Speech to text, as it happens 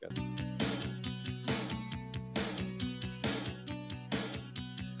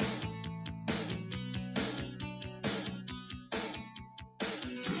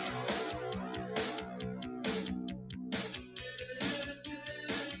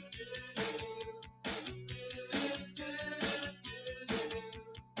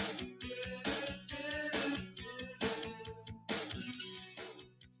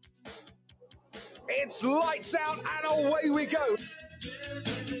It's lights out and away we go.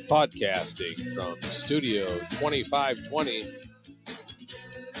 Podcasting from Studio 2520,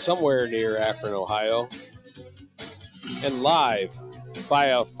 somewhere near Akron, Ohio, and live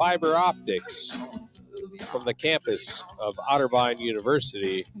via fiber optics from the campus of Otterbein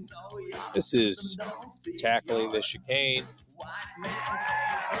University. This is Tackling the Chicane.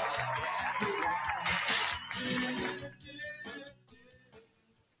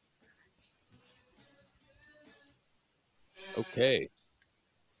 Okay.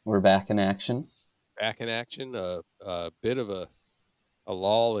 We're back in action. Back in action. A bit of a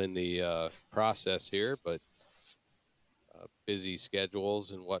lull in the process here, but busy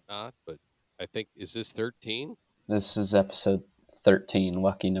schedules and whatnot. But I think, is this 13? This is episode 13,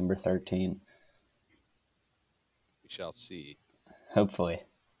 lucky number 13. We shall see. Hopefully.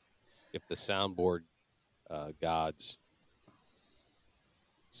 If the soundboard gods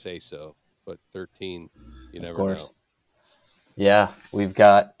say so. But 13, you never know. Yeah, we've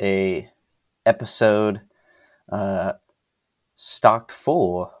got a episode stocked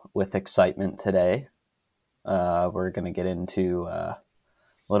full with excitement today. We're going to get into a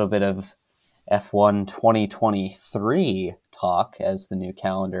little bit of F1 2023 talk as the new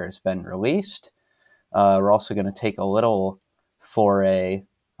calendar has been released. We're also going to take a little foray,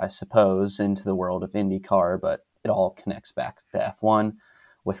 I suppose, into the world of IndyCar, but it all connects back to F1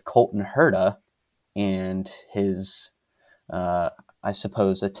 with Colton and his I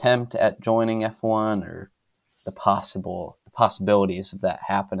suppose, attempt at joining F1 or the possibilities of that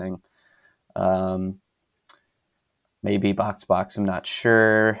happening. Maybe box, I'm not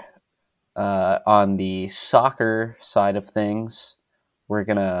sure. On the soccer side of things, we're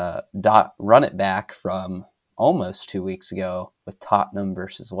going to run it back from almost 2 weeks ago with Tottenham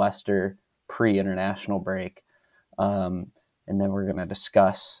versus Leicester pre-international break. And then we're going to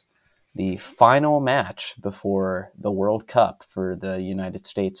discuss the final match before the World Cup for the United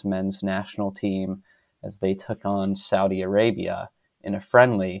States men's national team as they took on Saudi Arabia in a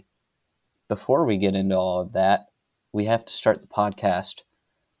friendly. Before we get into all of that, we have to start the podcast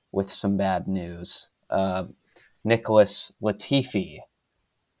with some bad news. Nicholas Latifi,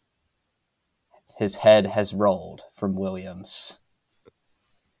 his head has rolled from Williams.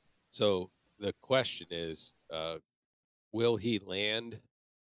 So the question is, will he land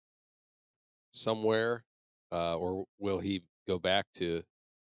somewhere, or will he go back to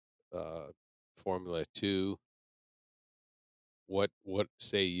Formula 2? What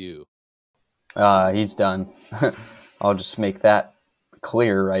say you? He's done. I'll just make that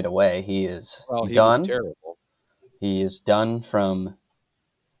clear right away. He is He done. Was terrible. He is done from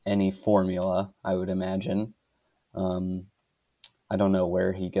any formula, I would imagine. I don't know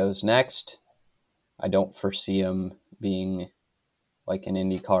where he goes next. I don't foresee him being like an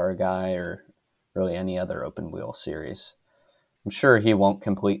IndyCar guy or really any other open wheel series. I'm sure he won't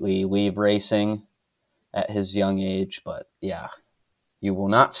completely leave racing at his young age, but yeah, you will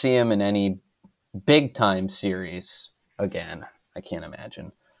not see him in any big time series again. I can't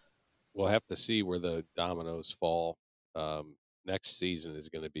imagine. We'll have to see where the dominoes fall. Next season is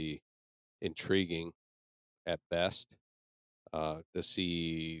going to be intriguing at best, to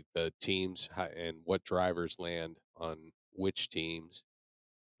see the teams and what drivers land on which teams.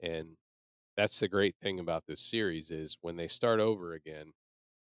 And that's the great thing about this series is when they start over again,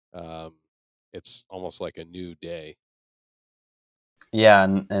 it's almost like a new day. Yeah,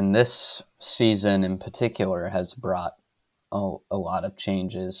 and this season in particular has brought a lot of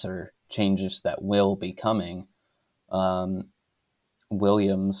changes that will be coming.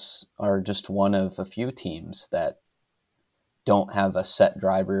 Williams are just one of a few teams that don't have a set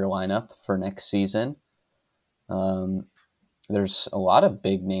driver lineup for next season. There's a lot of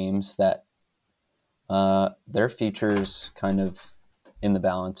big names that their future's kind of in the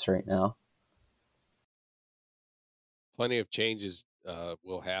balance right now. Plenty of changes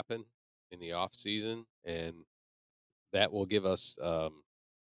will happen in the off season, and that will give us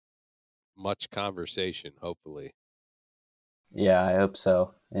much conversation, hopefully. Yeah, I hope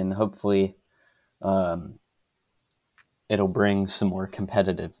so. And hopefully it'll bring some more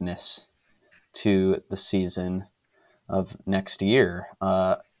competitiveness to the season of next year.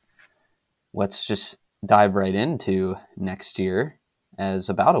 Let's just dive right into next year. As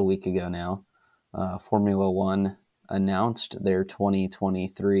about a week ago now, Formula One announced their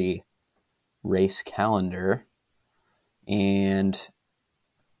 2023 race calendar. And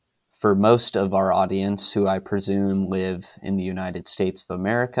for most of our audience, who I presume live in the United States of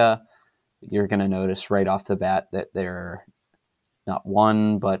America, you're going to notice right off the bat that there are not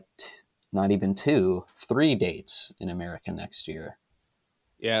one, but not even two, 3 dates in America next year.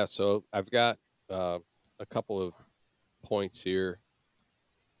 Yeah, so I've got a couple of points here,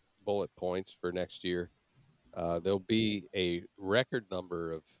 bullet points for next year. There'll be a record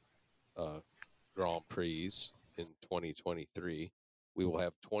number of Grand Prix in 2023. We will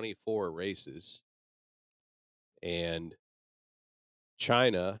have 24 races, and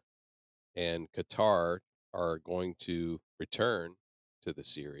China and Qatar are going to return to the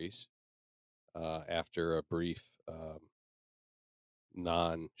series after a brief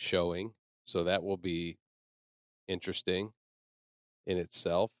non-showing. So that will be interesting in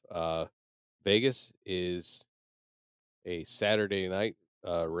itself. Vegas is a Saturday night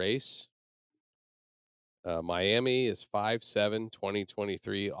race. Miami is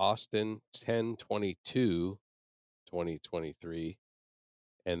 5/7/2023. Austin 10/22/2023,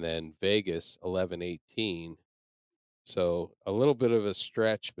 and then Vegas 11/18. So a little bit of a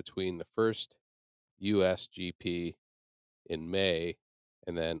stretch between the first USGP in May,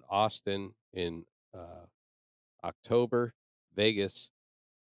 and then Austin in October, Vegas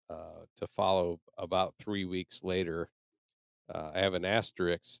to follow about 3 weeks later. I have an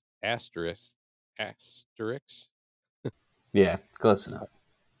asterisk. Yeah, close enough.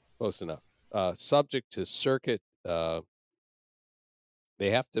 Close enough. Subject to circuit, they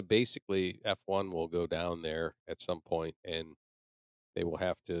have to basically, F1 will go down there at some point, and they will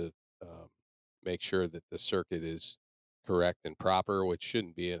have to make sure that the circuit is correct and proper, which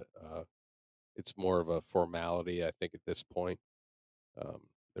shouldn't be it's more of a formality, I think, at this point.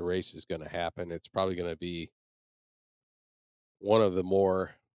 The race is going to happen. It's probably going to be one of the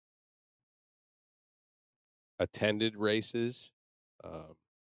more attended races.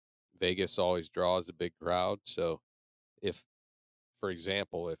 Vegas always draws a big crowd. So if, for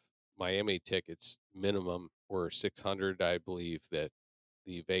example, if Miami tickets minimum were 600, I believe that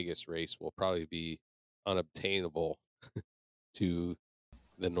the Vegas race will probably be unobtainable to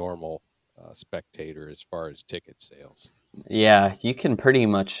the normal spectator as far as ticket sales. Yeah, you can pretty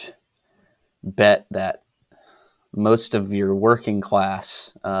much bet that most of your working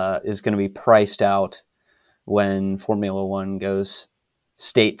class is going to be priced out when Formula One goes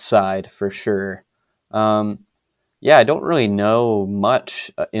stateside for sure. Yeah, I don't really know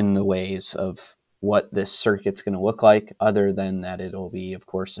much in the ways of what this circuit's going to look like, other than that it'll be, of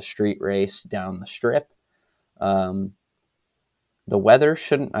course, a street race down the strip. The weather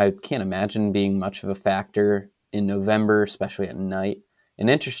I can't imagine being much of a factor in November, especially at night. An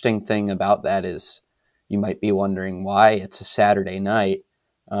interesting thing about that is you might be wondering why it's a Saturday night.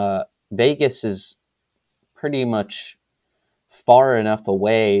 Vegas is pretty much far enough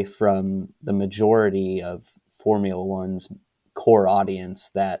away from the majority of Formula One's core audience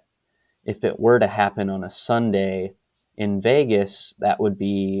that if it were to happen on a Sunday in Vegas, that would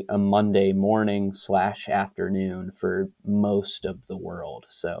be a Monday morning / afternoon for most of the world.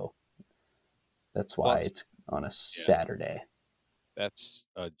 So that's why it's on a Saturday. That's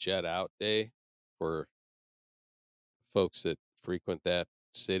a jet out day for folks that frequent that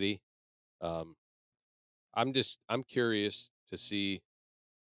city. I'm curious to see,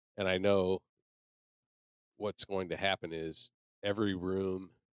 and I know what's going to happen is every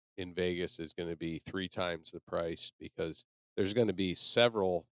room in Vegas is going to be 3 times the price because there's going to be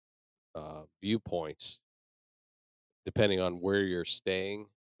several viewpoints depending on where you're staying.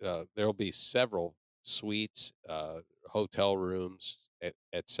 There'll be several suites, hotel rooms,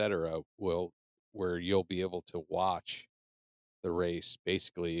 etc. Where you'll be able to watch the race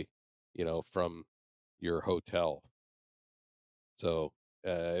basically, from your hotel. So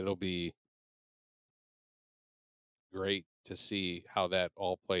it'll be great to see how that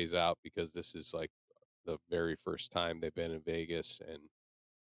all plays out because this is like the very first time they've been in Vegas, and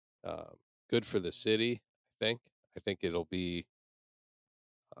good for the city. I think it'll be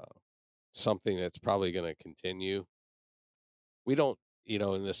something that's probably going to continue. We don't,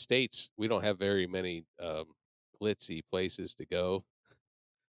 in the States, we don't have very many glitzy places to go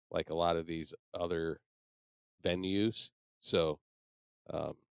like a lot of these other venues. So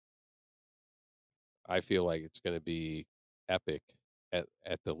I feel like it's going to be epic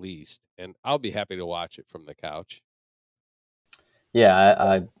at the least, and I'll be happy to watch it from the couch.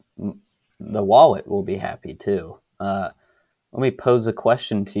 Yeah, the wallet will be happy too. Let me pose a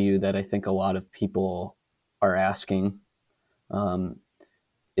question to you that I think a lot of people are asking.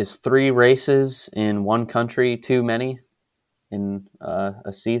 Is 3 races in one country too many in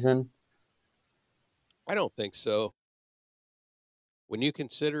a season? I don't think so. When you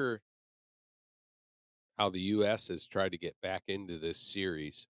consider how the U.S. has tried to get back into this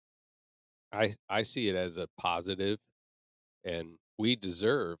series, I see it as a positive, and we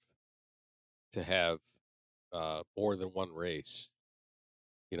deserve to have more than one race.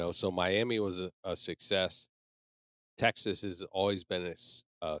 So Miami was a success. Texas has always been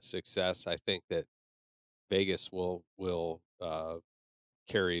a success. I think that Vegas will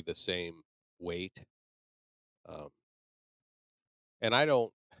carry the same weight. Um, and I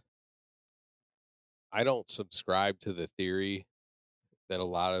don't subscribe to the theory that a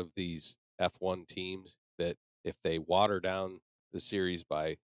lot of these F1 teams, that if they water down the series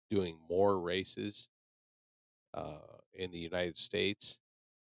by doing more races in the United States,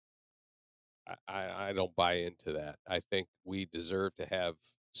 I don't buy into that. I think we deserve to have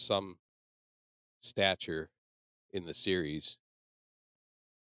some stature in the series.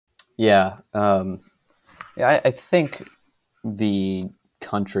 Yeah, I think the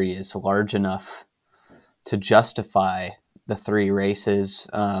country is large enough to justify the 3 races.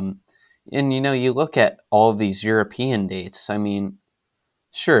 And you look at all of these European dates. I mean,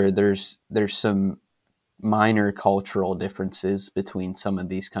 sure, there's some minor cultural differences between some of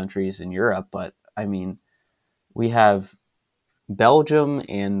these countries in Europe, but I mean, we have Belgium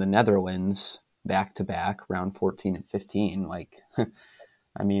and the Netherlands back to back, round 14 and 15. Like,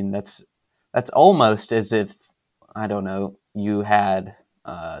 I mean, that's almost as if, I don't know, you had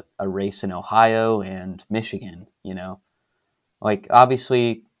a race in Ohio and Michigan. Like,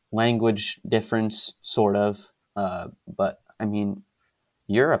 obviously language difference, sort of, but I mean,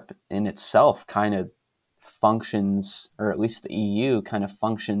 Europe in itself kind of functions, or at least the EU kind of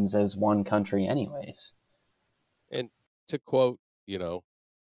functions as one country anyways. And to quote, a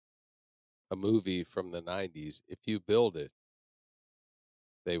movie from the 90s, if you build it,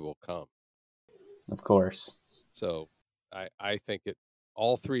 they will come. Of course. So I think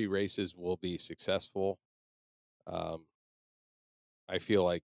all 3 races will be successful. I feel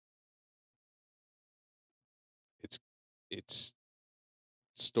like it's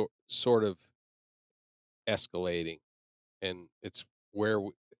sort of escalating, and it's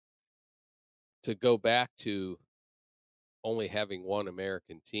to go back to only having one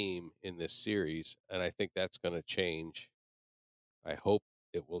American team in this series, and I think that's going to change. I hope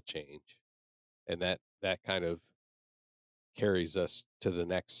it will change, and that kind of carries us to the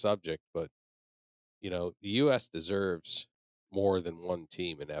next subject. But the U.S. deserves more than one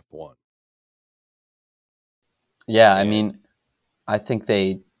team in F1. Yeah, I And mean, I think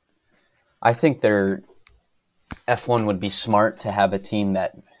their F1 would be smart to have a team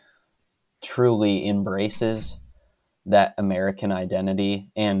that truly embraces that American identity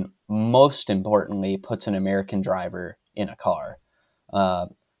and, most importantly, puts an American driver in a car. Uh,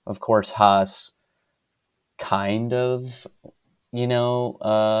 of course, Haas kind of,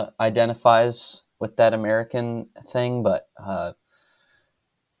 identifies with that American thing, but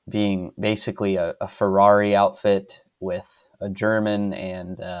being basically a Ferrari outfit with a German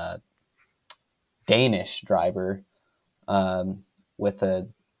and Danish driver, with a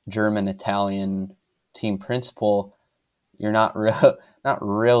German Italian team principal, you're not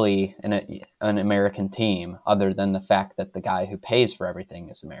really an American team, other than the fact that the guy who pays for everything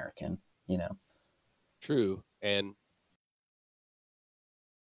is American. true. And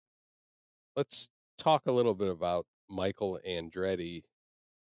let's talk a little bit about Michael Andretti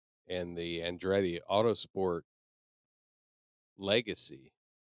and the Andretti Autosport legacy.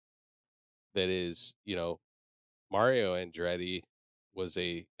 That is, Mario Andretti was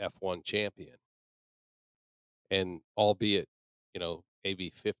a F1 champion, and albeit, maybe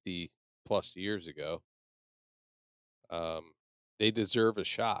 50 plus years ago, they deserve a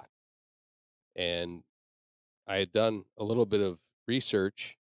shot. And I had done a little bit of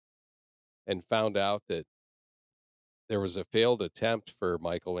research and found out that there was a failed attempt for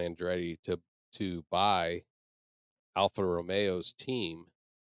Michael Andretti to buy Alfa Romeo's team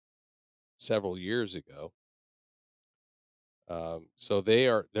several years ago. So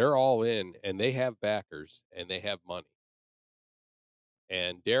they're all in, and they have backers, and they have money.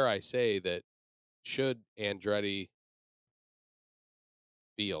 And dare I say that, should Andretti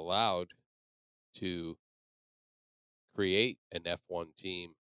be allowed to create an F1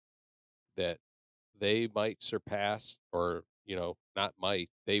 team, that they might surpass, or not might,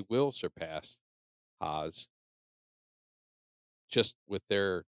 they will surpass Haas, just with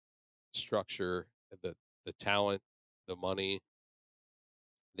their structure, the talent, the money.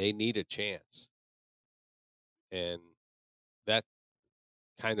 They need a chance. And that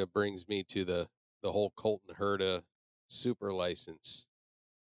kind of brings me to the whole Colton Herta super license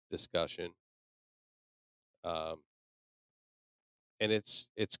discussion. Um, and it's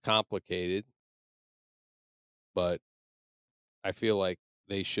complicated, but I feel like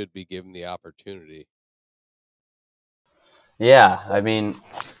they should be given the opportunity. Yeah, I mean,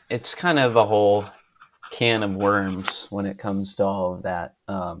 it's kind of a whole can of worms when it comes to all of that.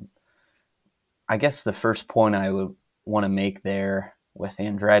 I guess the first point I would want to make there with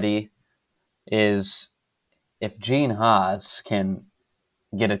Andretti is if Gene Haas can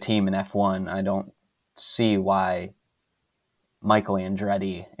get a team in F1, I don't see why Michael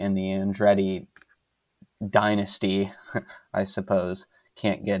Andretti and the Andretti dynasty, I suppose,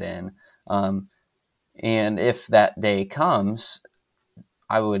 can't get in. And if that day comes,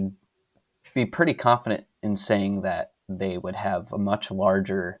 I would be pretty confident in saying that they would have a much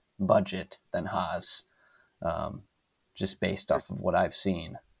larger budget than Haas, just based off of what I've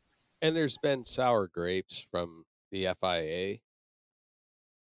seen. And there's been sour grapes from the FIA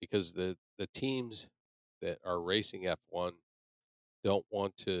because the teams that are racing F1 don't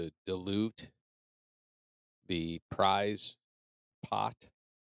want to dilute the prize pot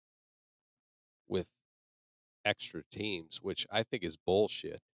with extra teams, which I think is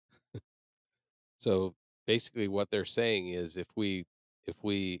bullshit. So basically what they're saying is if we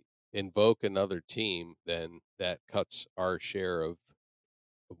invoke another team, then that cuts our share of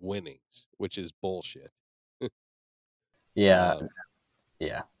winnings, which is bullshit. Yeah,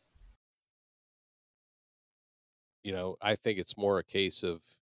 yeah. You know, I think it's more a case of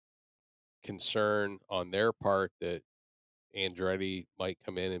concern on their part that Andretti might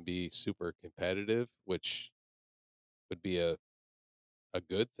come in and be super competitive, which would be a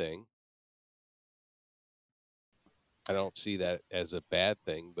good thing. I don't see that as a bad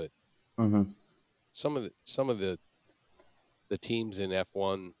thing, but some of the teams in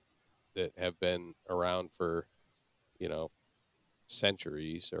F1 that have been around for, you know,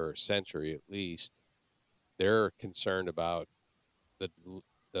 centuries or a century at least, they're concerned about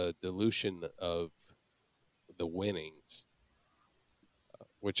the dilution of the winnings,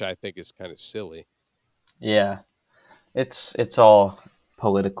 which I think is kind of silly. Yeah, it's all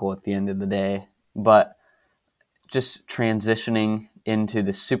political at the end of the day. But just transitioning into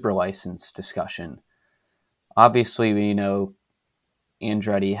the super license discussion, obviously we know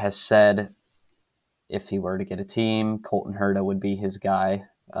Andretti has said if he were to get a team, Colton Herta would be his guy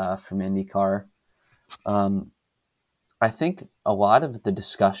from IndyCar. I think a lot of the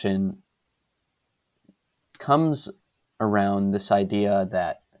discussion comes around this idea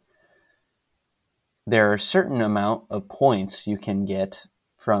that there are a certain amount of points you can get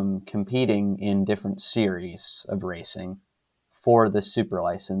from competing in different series of racing for the super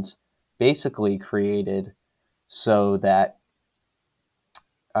license, basically created so that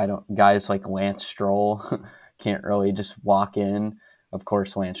guys like Lance Stroll can't really just walk in. Of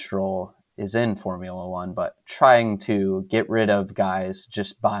course, Lance Stroll is in Formula One, but trying to get rid of guys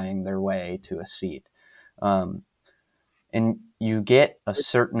just buying their way to a seat. And you get a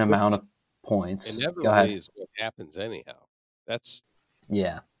certain amount of points. Inevitably is what happens anyhow. That's,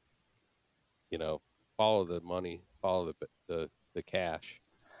 yeah. You know, follow the money, follow the cash.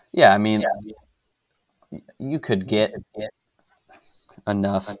 Yeah, I mean, you could get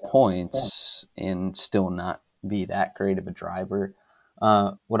enough points and still not be that great of a driver.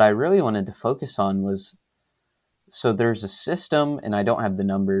 What I really wanted to focus on was, so there's a system, and I don't have the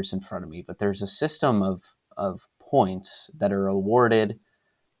numbers in front of me, but there's a system of points that are awarded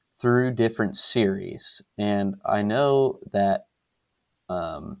through different series. And I know that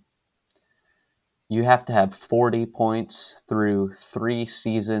you have to have 40 points through 3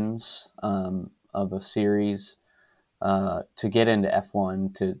 seasons of a series to get into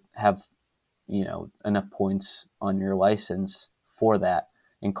F1, to have, you know, enough points on your license for that.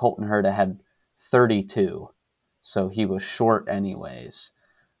 And Colton Herta had 32, so he was short anyways.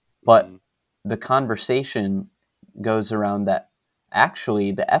 But the conversation goes around that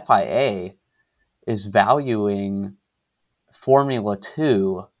actually the FIA is valuing Formula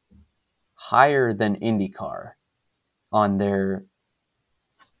 2 higher than IndyCar on their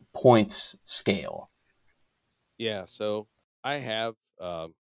points scale. Yeah, so I have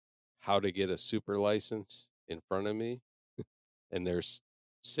how to get a super license in front of me, and there's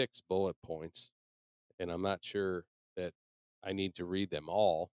 6 bullet points, and I'm not sure that I need to read them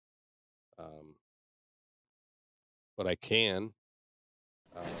all, but I can.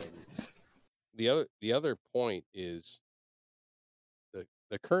 The other point is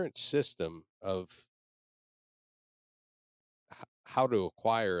the current system of how to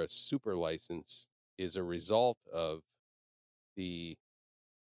acquire a super license is a result of the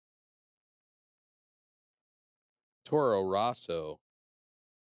Toro Rosso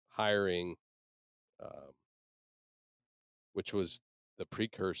hiring, um, which was the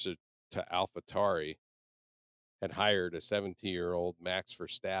precursor to AlphaTauri, had hired a 17-year-old Max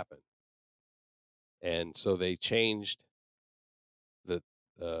Verstappen, and so they changed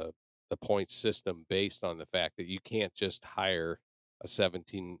the the point system based on the fact that you can't just hire a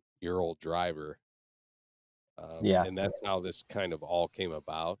 17-year-old driver. Yeah. And that's how this kind of all came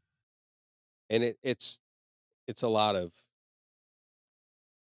about. And it's a lot of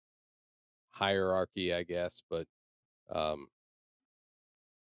hierarchy, I guess, but um,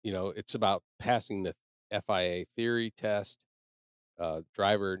 it's about passing the FIA theory test.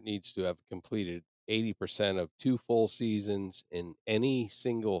 Driver needs to have completed 80% of 2 full seasons in any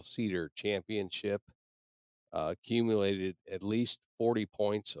single seater championship, accumulated at least 40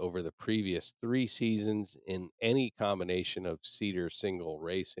 points over the previous 3 seasons in any combination of seater single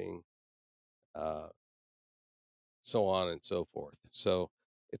racing, uh, so on and so forth. So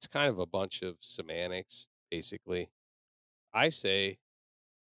it's kind of a bunch of semantics, basically. I say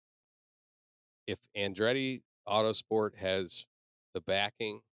if Andretti Autosport has the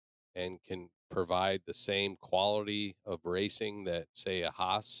backing and can provide the same quality of racing that, say, a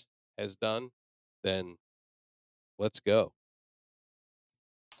Haas has done, then let's go.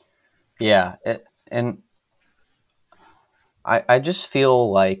 Yeah. And I just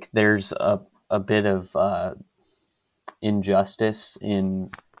feel like there's a bit of injustice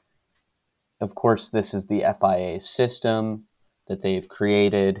in, of course, this is the FIA system that they've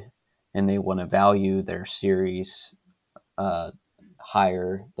created, and they want to value their series uh,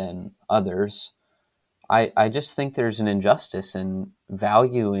 higher than others. I just think there's an injustice in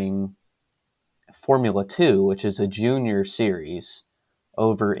valuing Formula 2, which is a junior series,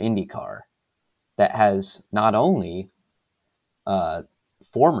 over IndyCar that has not only uh,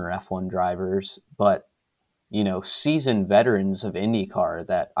 former F1 drivers, but seasoned veterans of IndyCar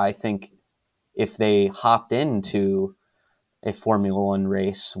that I think if they hopped into a Formula One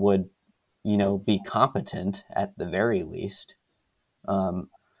race would, be competent at the very least. Um,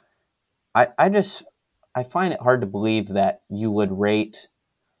 I just I find it hard to believe that you would rate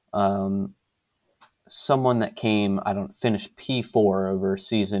um, someone that came, I don't finish P4 over a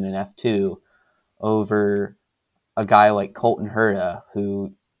season in F2 over a guy like Colton Herta,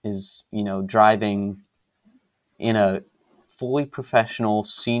 who is, driving in a fully professional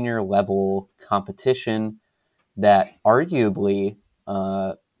senior level competition that arguably,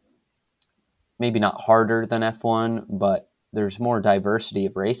 maybe not harder than F1, but there's more diversity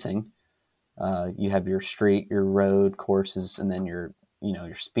of racing. You have your street, your road courses, and then your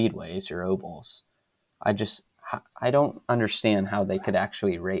speedways, your ovals. I don't understand how they could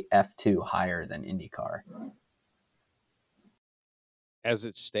actually rate F2 higher than IndyCar. As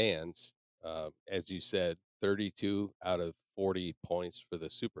it stands, as you said, 32 out of 40 points for the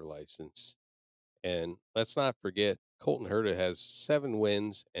super license. And let's not forget, Colton Herta has 7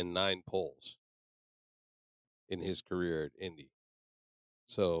 wins and 9 poles in his career at Indy.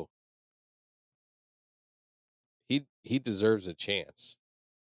 So he deserves a chance.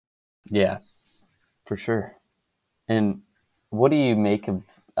 Yeah, for sure. And what do you make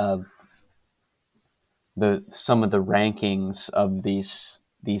of some of the rankings of these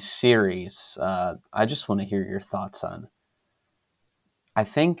series? I just want to hear your thoughts on. I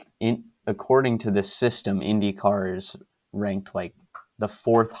think according to this system, IndyCar is ranked like the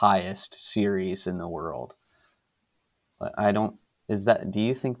 4th highest series in the world. But I don't. Is that? Do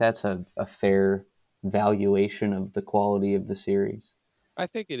you think that's a fair valuation of the quality of the series? I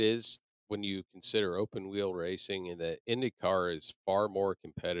think it is when you consider open wheel racing, and that IndyCar is far more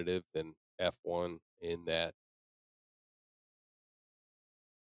competitive than F1 in that,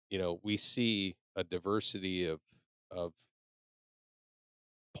 we see a diversity of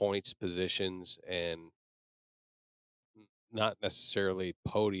points positions and not necessarily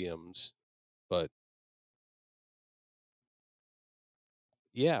podiums, but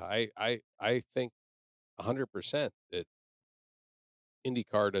yeah, I think 100% that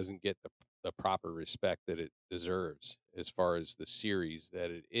IndyCar doesn't get the proper respect that it deserves as far as the series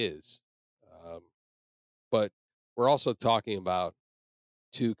that it is. Um, but we're also talking about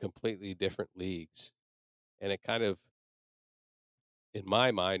 2 completely different leagues, and it kind of, in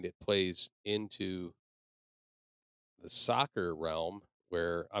my mind, it plays into the soccer realm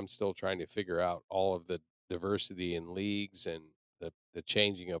where I'm still trying to figure out all of the diversity in leagues and the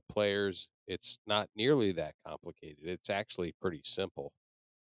changing of players. It's not nearly that complicated. It's actually pretty simple.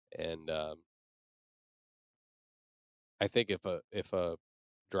 And I think if a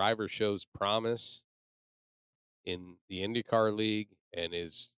driver shows promise in the IndyCar league and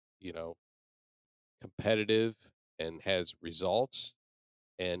is, competitive and has results,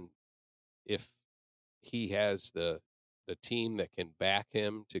 and if he has the team that can back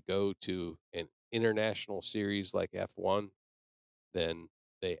him to go to an international series like F1, then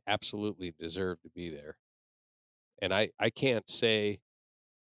they absolutely deserve to be there. And I can't say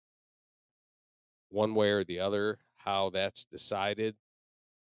one way or the other how that's decided.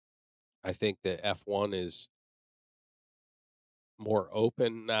 I think that F1 is more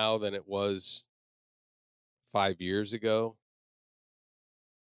open now than it was 5 years ago.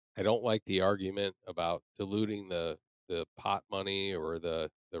 I don't like the argument about diluting the pot money or the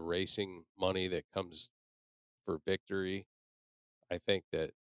racing money that comes for victory. I think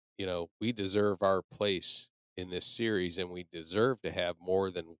that, we deserve our place in this series, and we deserve to have more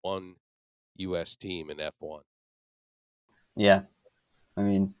than one U.S. team in F1. Yeah. I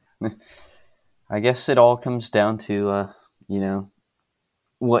mean, I guess it all comes down to,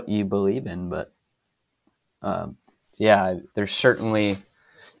 what you believe in. But, yeah, there's certainly,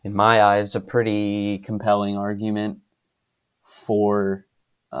 in my eyes, a pretty compelling argument for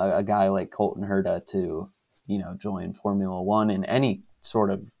a guy like Colton Herta to, join Formula One in any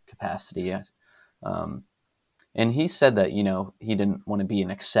sort of capacity. Um, and he said that, he didn't want to be an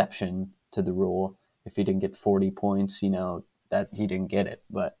exception to the rule. If he didn't get 40 points, that he didn't get it.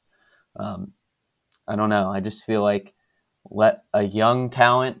 But I don't know. I just feel like let a young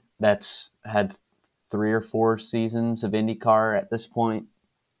talent that's had 3 or 4 seasons of IndyCar at this point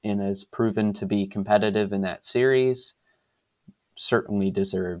and has proven to be competitive in that series certainly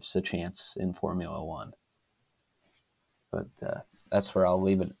deserves a chance in Formula One. But that's where I'll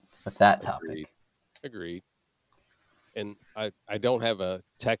leave it with that topic. Agreed. And I don't have a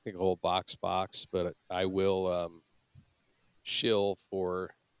technical box, but I will shill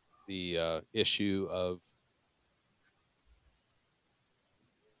for the issue of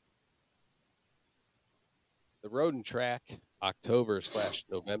the road and track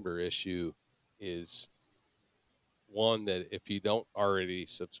October/November issue is one that if you don't already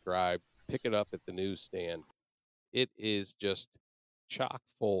subscribe, pick it up at the newsstand. It is just chock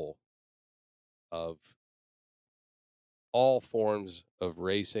full of all forms of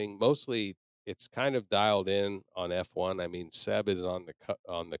racing. Mostly it's kind of dialed in on F1. I mean, Seb is on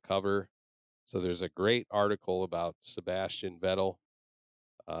the cover. So there's a great article about Sebastian Vettel.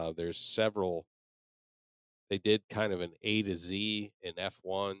 There's several. They did kind of an A to Z in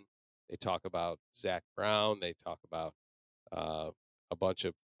F1. They talk about Zach Brown. They talk about a bunch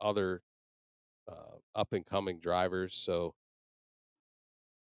of other up and coming drivers. So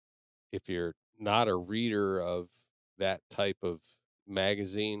if you're not a reader of that type of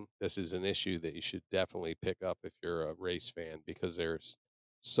magazine, this is an issue that you should definitely pick up if you're a race fan, because there's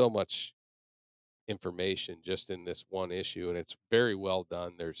so much information just in this one issue, and it's very well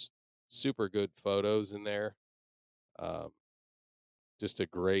done. There's super good photos in there. Just a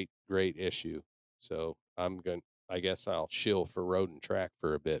great issue. So I guess I'll shill for road and track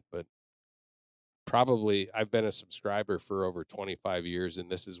for a bit, but probably I've been a subscriber for over 25 years, and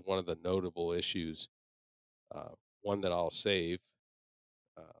this is one of the notable issues, one that I'll save,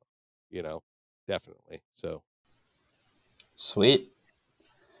 uh, definitely. So Sweet.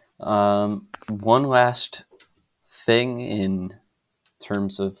 One last thing in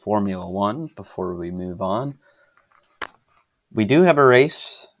terms of Formula One before we move on. We do have a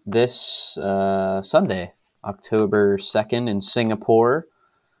race this Sunday, October 2nd in Singapore.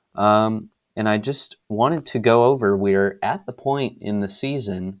 And I just wanted to go over, we're at the point in the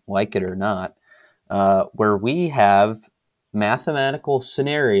season, like it or not, where we have mathematical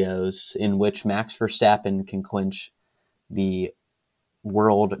scenarios in which Max Verstappen can clinch the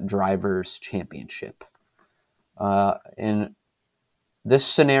World Drivers' Championship. And this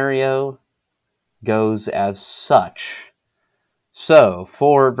scenario goes as such. So,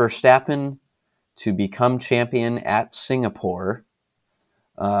 for Verstappen to become champion at Singapore,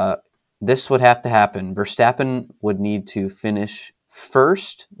 this would have to happen. Verstappen would need to finish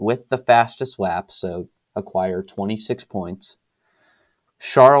first with the fastest lap, so acquire 26 points.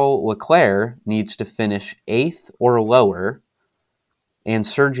 Charles Leclerc needs to finish 8th or lower, and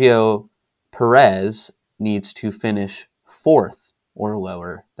Sergio Perez needs to finish 4th or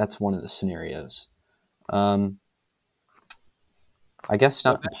lower. That's one of the scenarios. I guess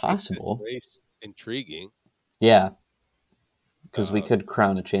not impossible. Makes this race intriguing. Yeah, because we could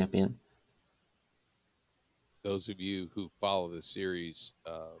crown a champion. Those of you who follow the series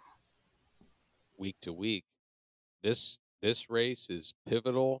week to week, this race is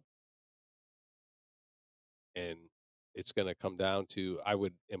pivotal, and it's going to come down to, I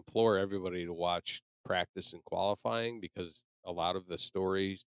would implore everybody to watch practice and qualifying, because a lot of the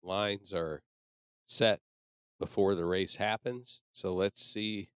storylines are set before the race happens. So let's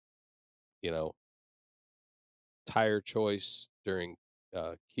see, tire choice during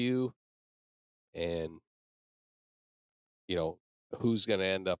Q, and who's going to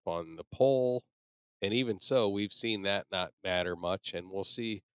end up on the pole. And even so, we've seen that not matter much, and we'll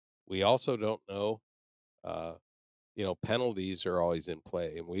see we also don't know. Penalties are always in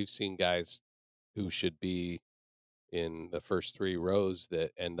play, and we've seen guys who should be in the first 3 rows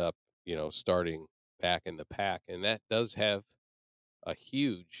that end up, starting back in the pack, and that does have a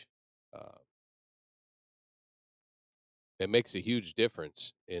huge. Uh, it makes a huge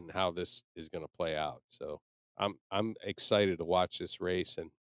difference in how this is going to play out. So I'm excited to watch this race,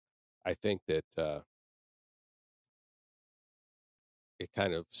 and I think that it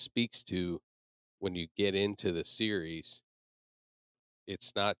kind of speaks to when you get into the series,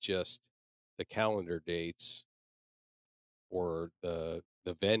 it's not just the calendar dates or the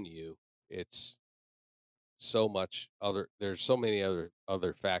venue. It's so much other. There's so many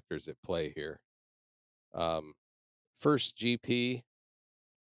other factors at play here. Um, First GP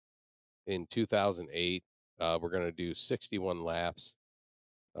in 2008. We're going to do 61 laps.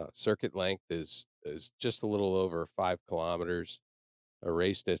 Circuit length is just a little over 5 kilometers. A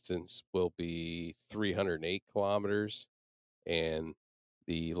race distance will be 308 kilometers, and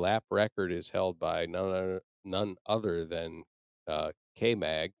the lap record is held by none other than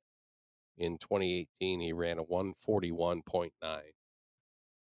K-Mag. In 2018, he ran a 141.9.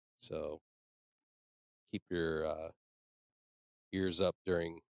 So keep your ears up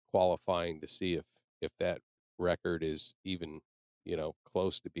during qualifying to see if that record is even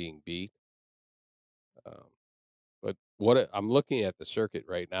close to being beat. But I'm looking at the circuit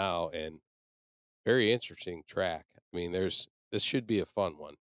right now, and very interesting track. I mean, this should be a fun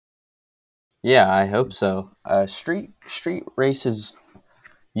one. Yeah, I hope so. Street races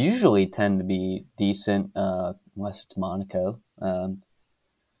usually tend to be decent, unless it's Monaco.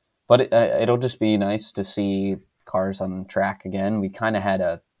 But it'll just be nice to see cars on the track again. We kind of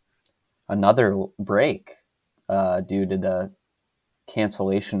had another break due to the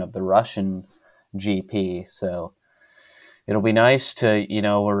cancellation of the Russian GP, so it'll be nice to,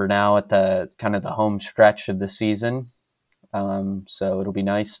 we're now at the kind of the home stretch of the season. So it'll be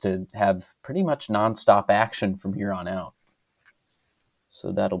nice to have pretty much nonstop action from here on out.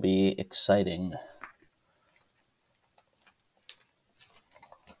 So that'll be exciting.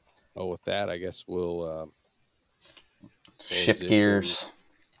 Oh, with that, I guess we'll Shift gears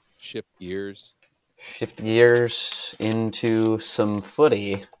into some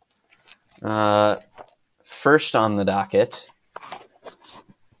footy. First on the docket,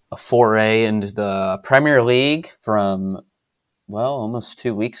 a foray into the Premier League from, almost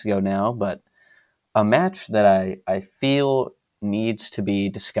 2 weeks ago now, but a match that I feel needs to be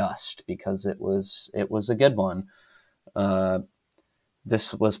discussed because it was a good one.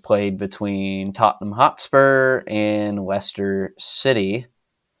 This was played between Tottenham Hotspur and Leicester City.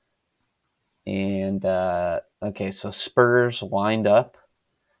 And, so Spurs lined up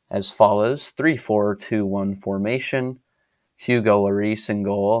as follows: 3-4-2-1 formation. Hugo Lloris in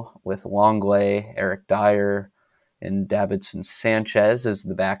goal, with Longley, Eric Dyer, and Davidson Sanchez as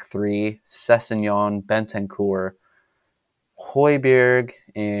the back three. Sessegnon, Bentancur, Højbjerg,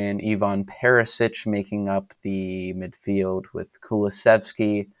 and Ivan Perisic making up the midfield, with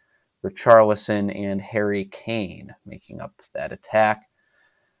Kulusevski, Richarlison, and Harry Kane making up that attack.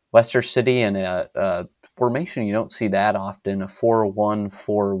 Leicester City in a formation you don't see that often, a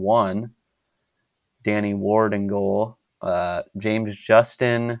 4-1-4-1. Danny Ward in goal. James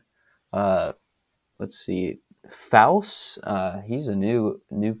Justin. Faust. He's a new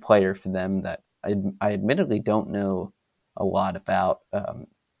player for them that I admittedly don't know a lot about.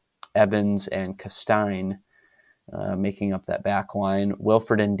 Evans and Castine making up that back line.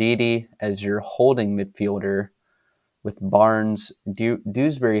 Wilfred Ndidi as your holding midfielder, with Barnes,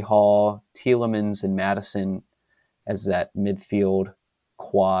 Dewsbury Hall, Tielemans, and Madison as that midfield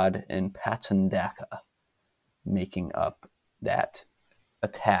quad, and Patson Daka making up that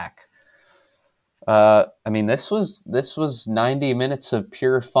attack. This was 90 minutes of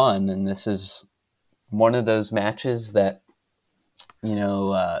pure fun, and this is one of those matches that,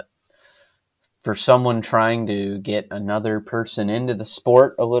 for someone trying to get another person into the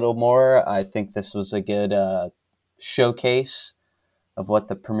sport a little more, I think this was a good showcase of what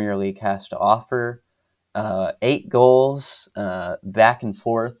the Premier League has to offer. 8 goals, back and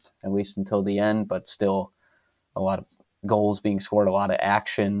forth, at least until the end, but still a lot of goals being scored, a lot of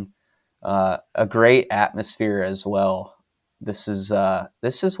action, a great atmosphere as well. This is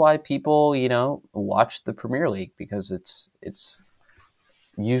why people, watch the Premier League, because it's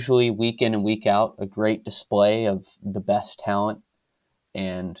usually week in and week out a great display of the best talent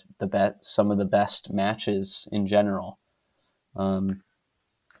and some of the best matches in general. And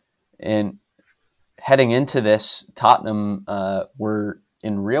heading into this, Tottenham were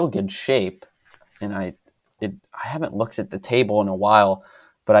in real good shape, and I haven't looked at the table in a while,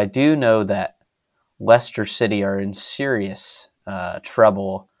 But I do know that Leicester City are in serious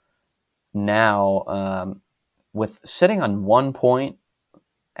trouble now, with sitting on 1 point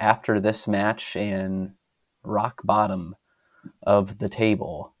after this match and rock bottom of the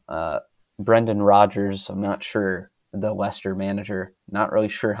table. Brendan Rodgers, I'm not sure, the Leicester manager, not really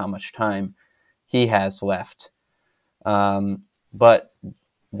sure how much time he has left. But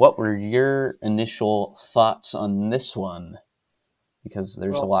what were your initial thoughts on this one? Because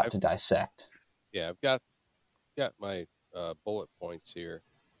there's a lot to dissect. Yeah, I've got my bullet points here.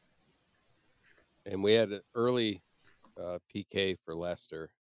 And we had an early PK for Leicester.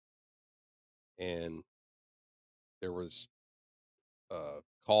 And there was a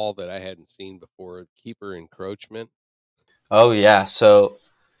call that I hadn't seen before, keeper encroachment. Oh, yeah. So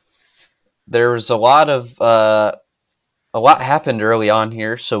there was a lot happened early on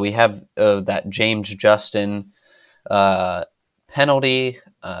here. So we have that James Justin penalty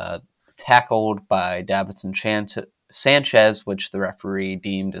tackled by Davidson Sanchez, which the referee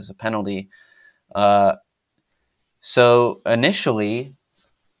deemed as a penalty. So initially,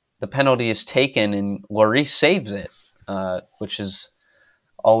 the penalty is taken and Lloris saves it, which is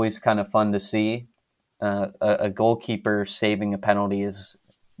always kind of fun to see. A goalkeeper saving a penalty is,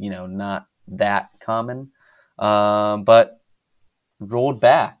 not that common, but rolled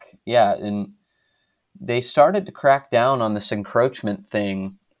back. Yeah, and they started to crack down on this encroachment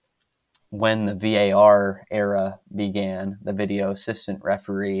thing when the VAR era began, the video assistant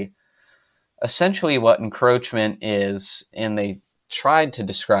referee. Essentially, what encroachment is, and they tried to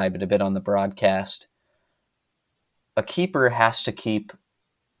describe it a bit on the broadcast, a keeper has to keep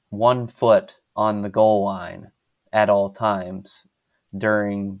 1 foot on the goal line at all times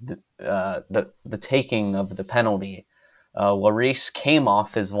during the taking of the penalty. Lloris came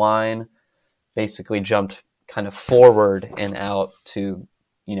off his line, basically jumped kind of forward and out to,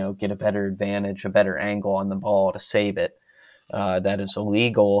 get a better advantage, a better angle on the ball to save it. That is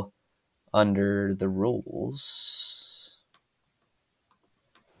illegal under the rules.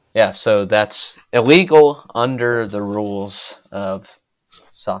 Yeah, so that's illegal under the rules of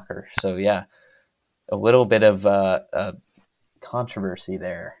soccer. So yeah, a little bit of a controversy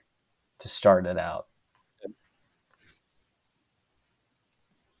there to start it out.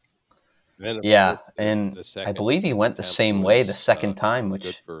 Yeah, and I believe he went the same way the second time, which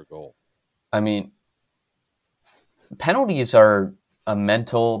good for a goal. I mean, penalties are a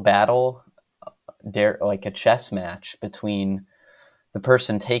mental battle, like a chess match between the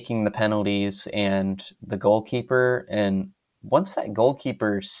person taking the penalties and the goalkeeper. And once that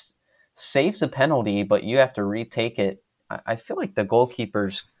goalkeeper saves a penalty, but you have to retake it, I feel like the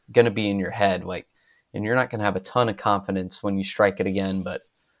goalkeeper's going to be in your head, and you're not going to have a ton of confidence when you strike it again. But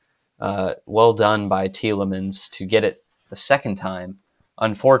well done by Tielemans to get it the second time.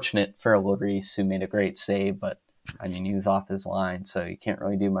 Unfortunate for Lloris, who made a great save, but I mean, he was off his line, so you can't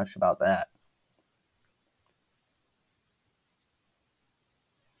really do much about that.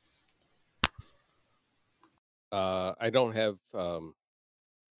 I don't have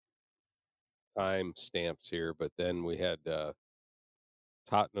time stamps here, but then we had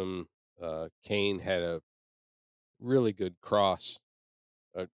Tottenham. Kane had a really good cross,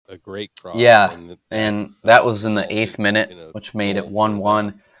 a great cross. Yeah, and that was in the 8th minute, which made it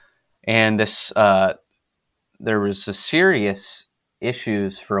 1-1. And this, there was serious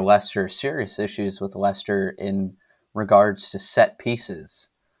issues for Leicester, serious issues with Leicester in regards to set pieces.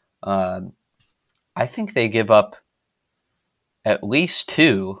 I think they give up at least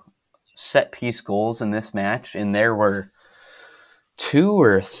 2 set piece goals in this match, and there were 2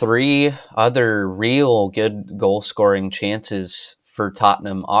 or 3 other real good goal scoring chances for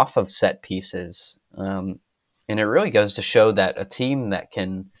Tottenham off of set pieces. And it really goes to show that a team that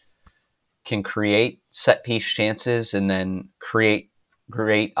can create set piece chances and then create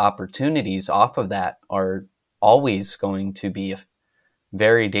great opportunities off of that are always going to be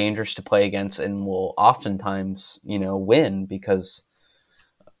very dangerous to play against and will oftentimes, win, because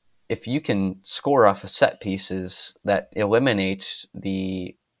if you can score off of set pieces, that eliminates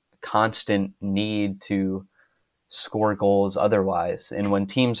the constant need to score goals otherwise. And when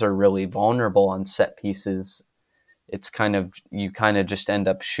teams are really vulnerable on set pieces, you just end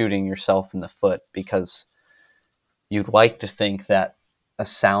up shooting yourself in the foot, because you'd like to think that a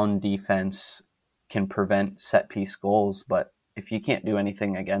sound defense can prevent set piece goals, but if you can't do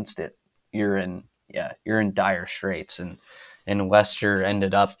anything against it, you're in dire straits. And Leicester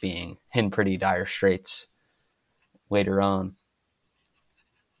ended up being in pretty dire straits later on.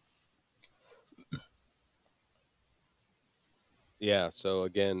 Yeah, so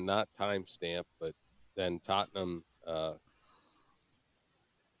again, not timestamp, but then Tottenham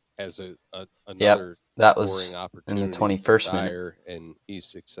has another that was scoring opportunity in the 21st for minute. Dyer, and he's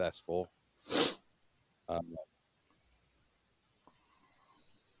successful.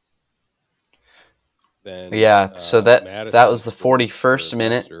 Then so that Madison was the scored 41st for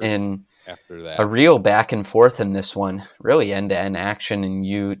minute, Leicester and after that. a real back and forth in this one, really end to end action, and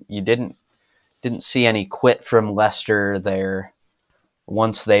you didn't see any quit from Leicester there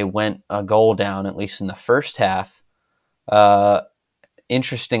once they went a goal down, at least in the first half.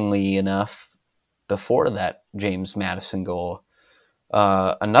 Interestingly enough, before that James Maddison goal,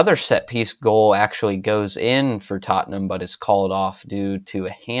 another set piece goal actually goes in for Tottenham, but is called off due to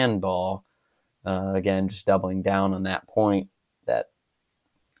a handball. Again, just doubling down on that point that,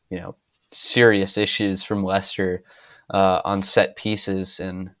 serious issues from Leicester on set pieces,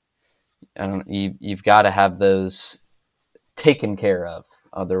 and you've got to have those taken care of,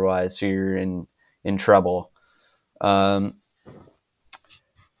 otherwise you're in trouble. So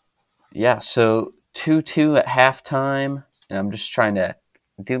 2-2 at halftime, and I'm just trying to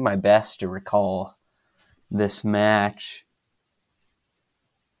do my best to recall this match.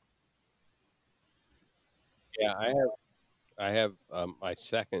 Yeah, I have my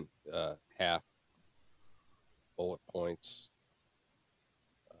second half bullet points.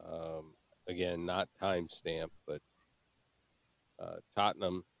 Again, not time stamped, but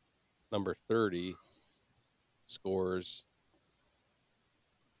Tottenham, number 30, scores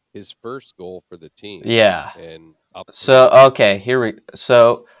his first goal for the team. Yeah. And So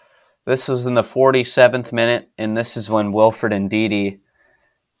this was in the 47th minute, and this is when Wilfred Ndidi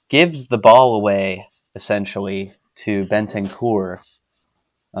gives the ball away, essentially, to Bentancur,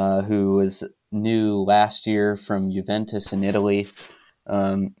 who was new last year from Juventus in Italy.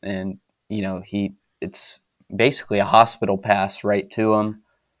 And, it's basically a hospital pass right to him,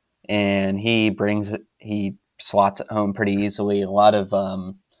 and he slots it home pretty easily. A lot of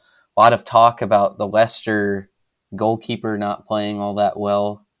talk about the Leicester goalkeeper not playing all that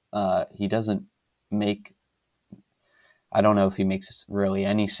well. He doesn't make, I don't know if he makes really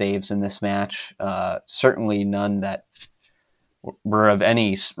any saves in this match. Certainly none that were of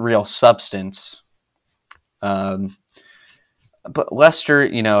any real substance. But Leicester,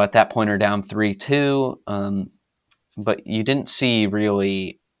 at that point are down 3-2. But you didn't see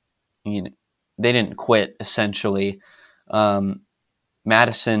really, they didn't quit, essentially. James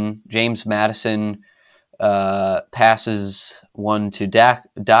Maddison passes one to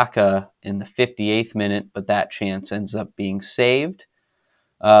Daka in the 58th minute, but that chance ends up being saved.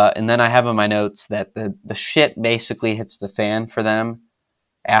 And then I have in my notes that the shit basically hits the fan for them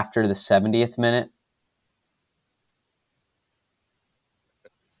after the 70th minute.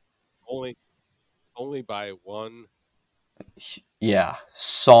 Only by one. Yeah,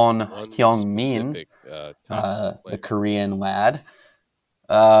 Son Heung-min, the Korean lad.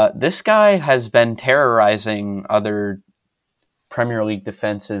 This guy has been terrorizing other Premier League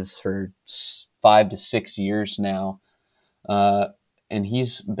defenses for 5 to 6 years now. And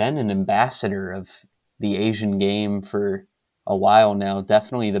he's been an ambassador of the Asian game for a while now.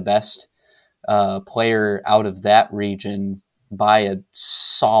 Definitely the best player out of that region by a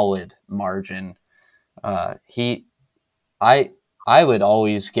solid margin. I would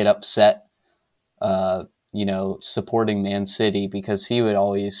always get upset, supporting Man City, because he would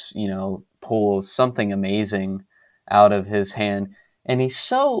always, pull something amazing out of his hand. And he's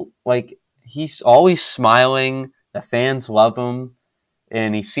so, he's always smiling. The fans love him.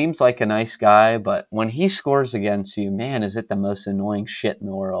 And he seems like a nice guy, but when he scores against you, man, is it the most annoying shit in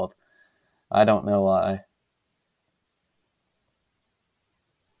the world. I don't know why.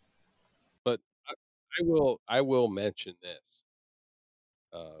 But I will mention this.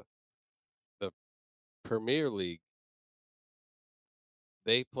 The Premier League,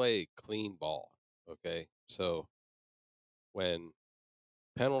 they play clean ball, okay? So when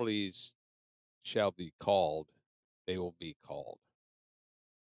penalties shall be called, they will be called.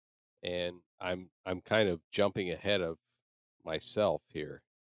 And I'm kind of jumping ahead of myself here,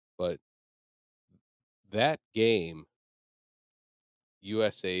 but that game,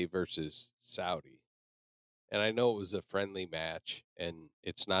 USA versus Saudi, and I know it was a friendly match, and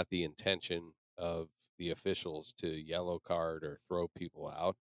it's not the intention of the officials to yellow card or throw people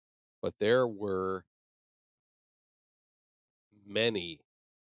out, but there were many,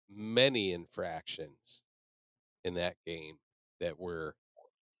 many infractions in that game that were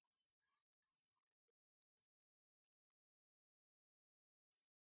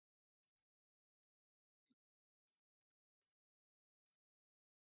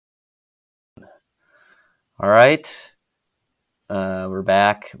All right. We're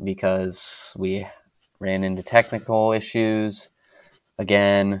back because we ran into technical issues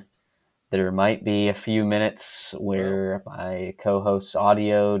again. there might be a few minutes where my co-host's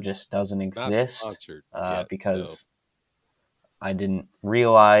audio just doesn't Not exist sponsored yet, because so I didn't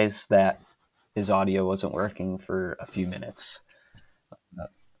realize that his audio wasn't working for a few minutes.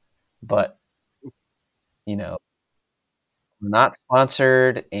 But, you know, we're not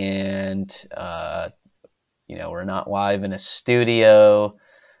sponsored, and, you know, we're not live in a studio.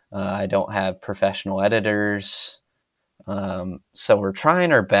 I don't have professional editors. So we're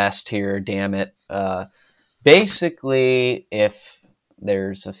trying our best here, damn it. Basically, if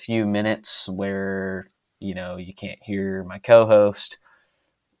there's a few minutes where, you know, you can't hear my co-host,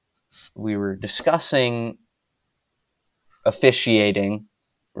 we were discussing officiating,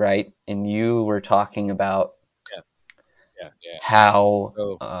 right? And you were talking about yeah. how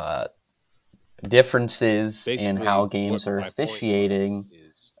So differences in how basically, games what are my point was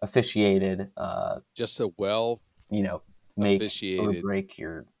is officiated, just a well you know, make or officiated break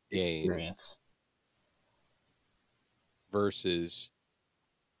your game experience. versus,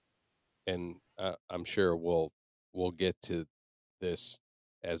 and I'm sure we'll get to this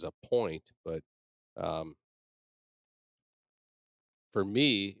as a point, but um, for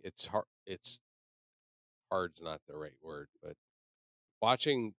me, it's hard. It's hard's not the right word, but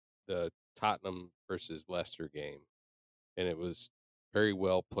watching the Tottenham versus Leicester game, and it was very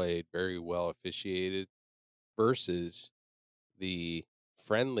well played, very well officiated, versus the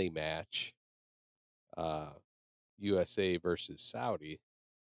friendly match, uh, USA versus Saudi,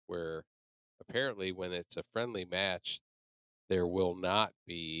 where apparently when it's a friendly match, there will not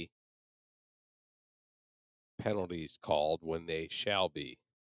be penalties called when they shall be.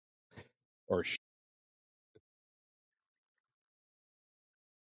 Or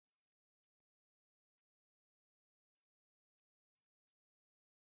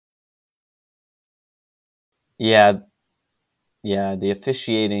Yeah, yeah, the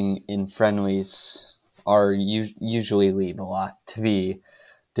officiating in friendlies are usually leave a lot to be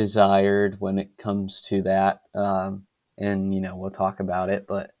desired when it comes to that. And, you know, we'll talk about it,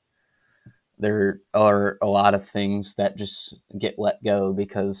 but there are a lot of things that just get let go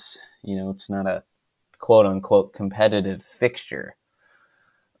because, you know, it's not a quote unquote competitive fixture.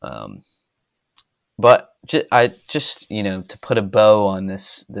 Um, but I just, you know, to put a bow on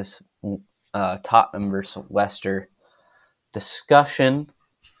this Tottenham versus Leicester discussion,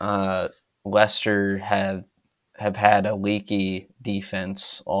 uh, Leicester have had a leaky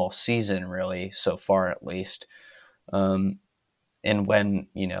defense all season, really, so far at least. Um, and when,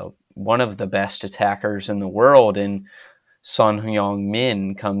 you know, one of the best attackers in the world in Son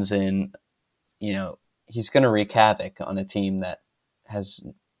Heung-min comes in, you know, he's going to wreak havoc on a team that has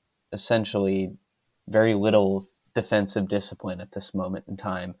essentially very little defensive discipline at this moment in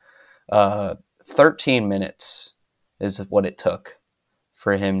time. Uh, 13 minutes is what it took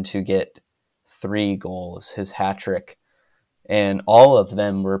for him to get 3 goals, his hat trick, and all of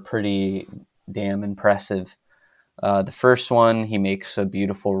them were pretty damn impressive. The first one, he makes a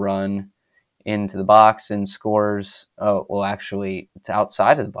beautiful run into the box and scores. Oh, well, actually, it's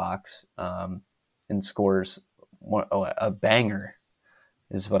outside of the box and scores a banger,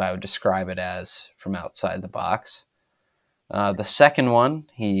 is what I would describe it as from outside the box. The second one,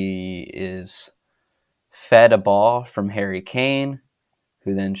 he is fed a ball from Harry Kane,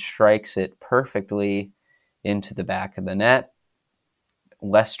 who then strikes it perfectly into the back of the net.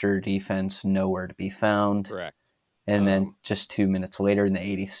 Leicester defense nowhere to be found. correct. And then just 2 minutes later in the And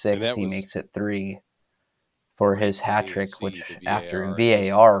 86th, that he was makes it 3 for great his for hat me to trick, see which the after VAR in this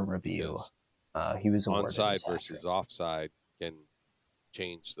VAR part review, because he was awarded his onside hat versus trick. offside can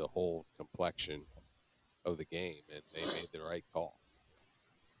change the whole complexion of the game, and they made the right call.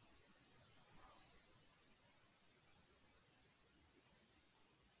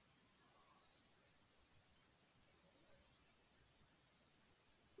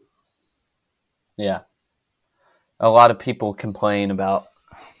 Yeah. A lot of people complain about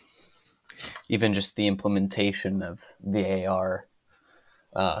even just the implementation of VAR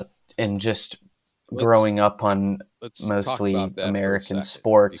and just Let's growing up on let's talk mostly about that for a American second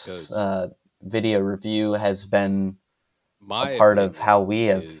sports. because Video review has been a my part of how opinion we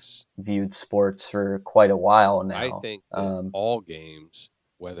have is viewed sports for quite a while I now. think that all games,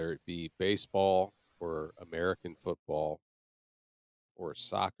 whether it be baseball or American football or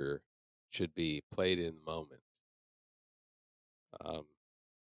soccer, should be played in the moment. Um,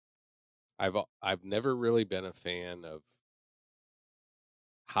 I've never really been a fan of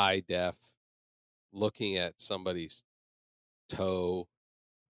high def looking at somebody's toe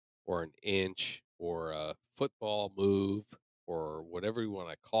or an inch or a football move or whatever you want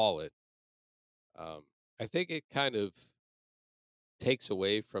to call it. Um, I think it kind of takes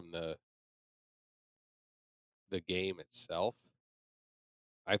away from the the game itself.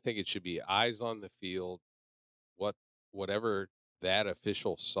 I think it should be eyes on the field. Whatever that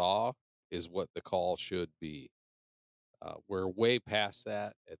official saw is what the call should be. We're way past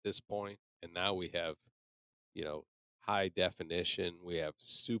that at this point, and now we have, high definition. We have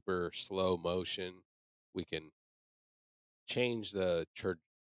super slow motion. We can change the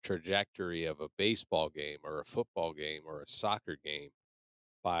trajectory of a baseball game or a football game or a soccer game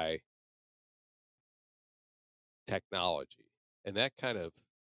by technology, and that kind of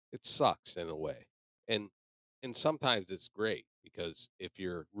it sucks in a way, and sometimes it's great because if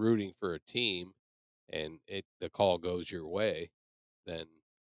you're rooting for a team and the call goes your way, then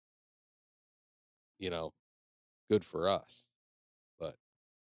you know good for us. But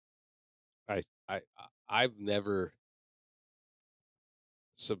I I I've never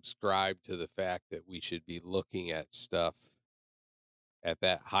subscribed to the fact that we should be looking at stuff at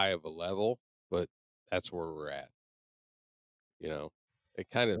that high of a level, but that's where we're at. It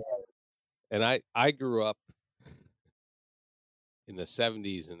kind of, and I grew up in the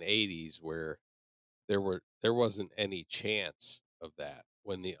 70s and 80s where there wasn't any chance of that.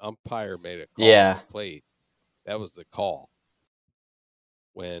 When the umpire made a call on Yeah. the plate, that was the call.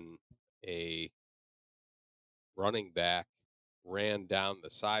 When a running back ran down the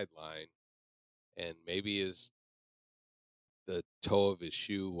sideline and maybe the toe of his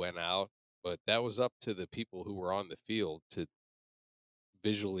shoe went out, but that was up to the people who were on the field to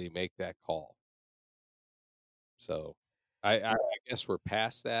visually make that call. So I guess we're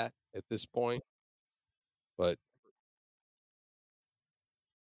past that at this point, but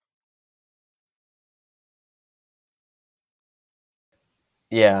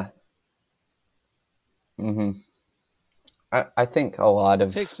Yeah. hmm I think a lot it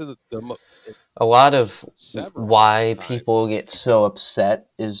of takes several why times. people get so upset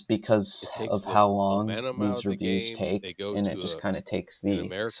is because It takes of the how long momentum out these of the reviews game. take, They go and it to just kind of takes in the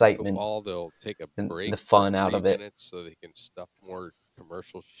American excitement football, they'll take a and break the for fun out 3 of it. minutes so they can stuff more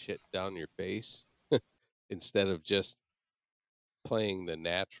commercial shit down your face instead of just playing the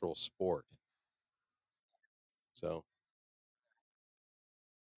natural sport. So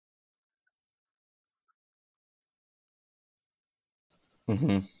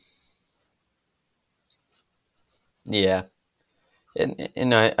hmm Yeah,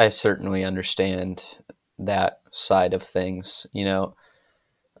 and I certainly understand that side of things.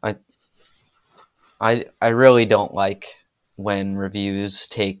 I I really don't like when reviews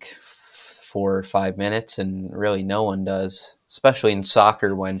take 4 or 5 minutes, and really no one does, especially in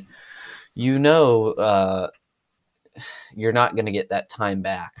soccer when you're not going to get that time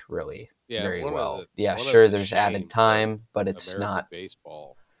back really yeah, very well. Yeah, one of sure, the there's added shames of time, but it's American not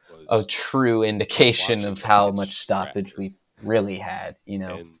baseball a was true indication watching of the how much pitch stoppage tracker we've really had.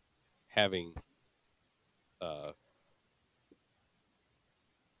 and having uh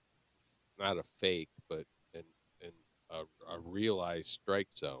not a fake but an a realized strike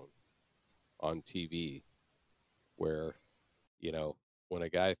zone on TV where when a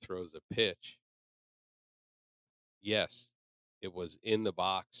guy throws a pitch, yes, it was in the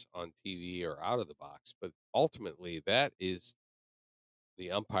box on TV or out of the box, but ultimately that is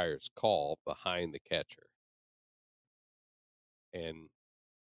the umpire's call behind the catcher. And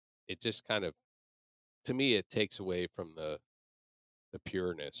it just kind of, to me, it takes away from the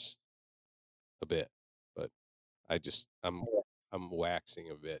pureness a bit. But I'm waxing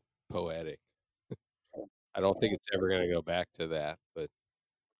a bit poetic. I don't think it's ever going to go back to that, but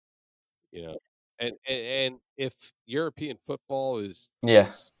you know, and if European football Yeah,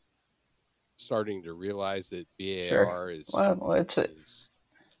 is starting to realize that sure. VAR Well, is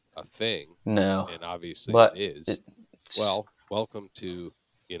a thing, no, and obviously it but is. it's Well, welcome to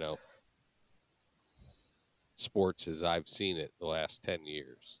sports as I've seen it the last 10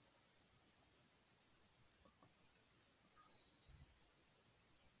 years.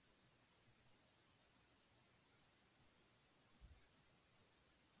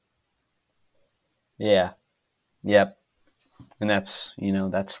 yeah, yep, and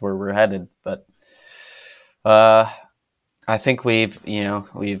that's where we're headed. But uh, I think we've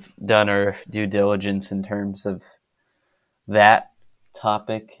done our due diligence in terms of that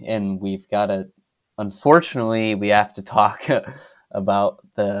topic, and unfortunately, we have to talk about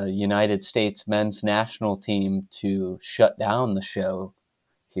the United States men's national team to shut down the show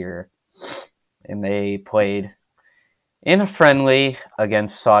here. And they played in a friendly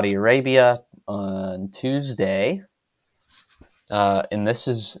against Saudi Arabia on Tuesday. And this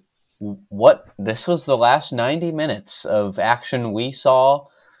was the last 90 minutes of action we saw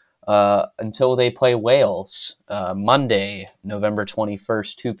until they play Wales Monday, November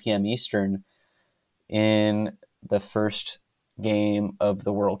 21st, 2 p.m. Eastern in the first game of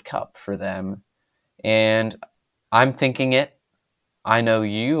the World Cup for them. And I'm thinking it. I know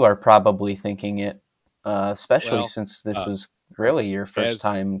you are probably thinking it, especially since this was really your first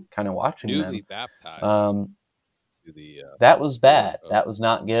time kind of watching newly them. baptized to the that was bad. That was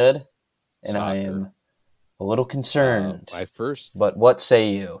not good. And soccer. I am a little concerned. My first, but what say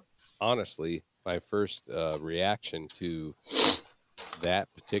you? Honestly, my first reaction to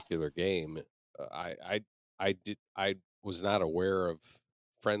that particular game, I was not aware of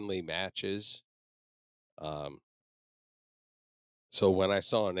friendly matches. So when I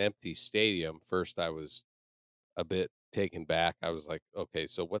saw an empty stadium, first I was a bit taken back. I was like, okay,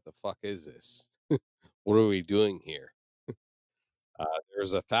 so what the fuck is this? What are we doing here? There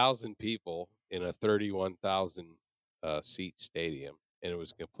was 1,000 people in a 31,000 seat stadium, and it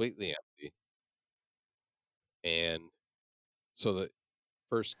was completely empty. And so the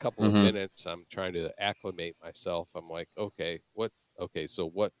first couple of minutes, I'm trying to acclimate myself. I'm like, okay,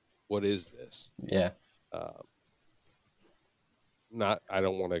 so what is this? Yeah. I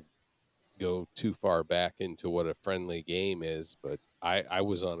don't want to go too far back into what a friendly game is, but I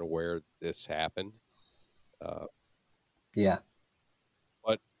was unaware that this happened. Yeah.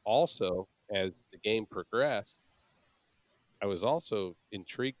 But also, as the game progressed, I was also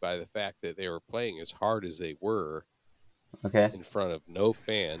intrigued by the fact that they were playing as hard as they were in front of no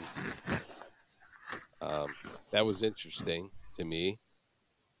fans. That was interesting to me.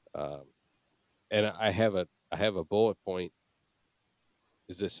 And I have a bullet point.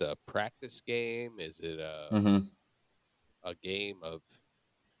 Is this a practice game? Is it a game of,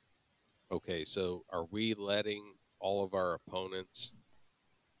 okay, so are we letting all of our opponents,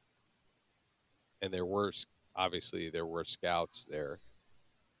 and obviously there were scouts there,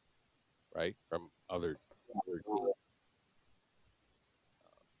 right, from other teams.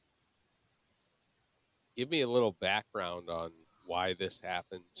 Give me a little background on why this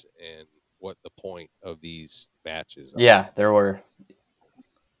happens and what the point of these matches are. Yeah, there were.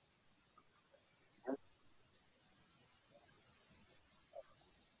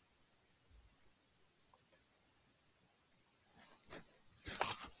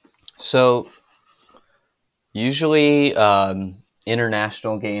 So usually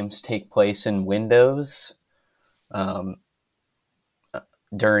international games take place in windows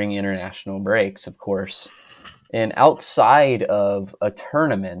during international breaks, of course. And outside of a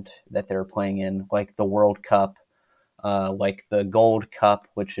tournament that they're playing in, like the World Cup, like the Gold Cup,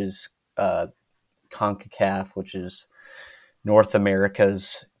 which is CONCACAF, which is North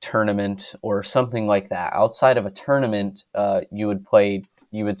America's tournament, or something like that. Outside of a tournament, you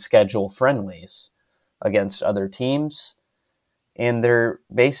would schedule friendlies against other teams, and they're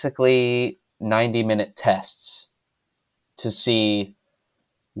basically 90-minute tests to see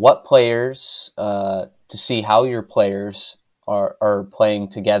what players, to see how your players are playing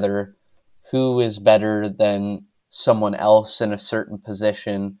together, who is better than someone else in a certain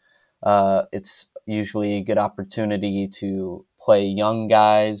position. It's usually a good opportunity to play young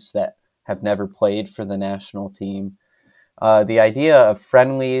guys that have never played for the national team. The idea of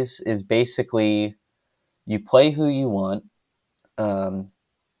friendlies is basically you play who you want,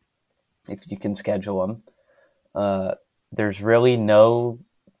 if you can schedule them. There's really no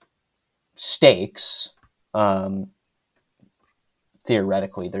stakes.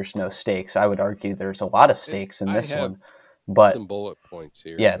 Theoretically, there's no stakes. I would argue there's a lot of stakes in this one. But some bullet points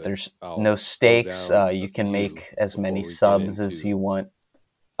here. Yeah, there's no stakes. You can make as many subs as you want.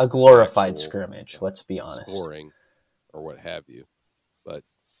 A glorified scrimmage, let's be honest. Scoring or what have you. But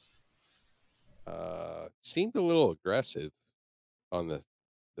seemed a little aggressive on the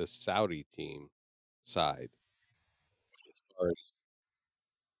Saudi team side. As far as,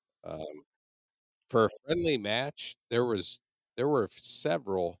 for a friendly match, there were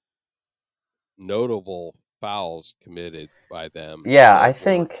several notable fouls committed by them. Yeah, I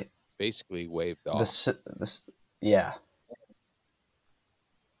think basically waved off. Yeah.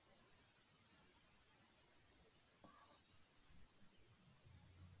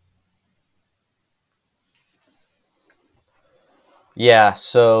 Yeah,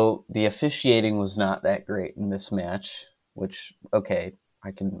 so the officiating was not that great in this match, which, okay,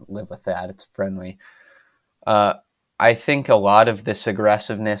 I can live with that. It's friendly. I think a lot of this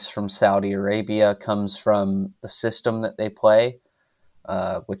aggressiveness from Saudi Arabia comes from the system that they play,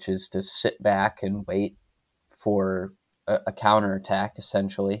 which is to sit back and wait for a counterattack,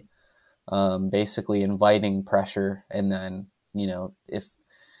 essentially. Basically inviting pressure, and then, if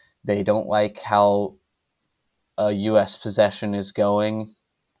they don't like how a U.S. possession is going,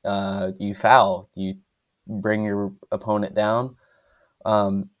 you foul. You bring your opponent down.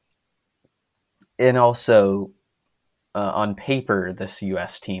 and also on paper, this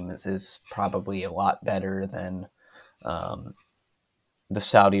U.S. team is probably a lot better than the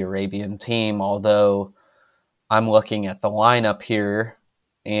Saudi Arabian team, although I'm looking at the lineup here,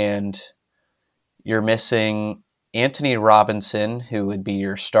 and you're missing Anthony Robinson, who would be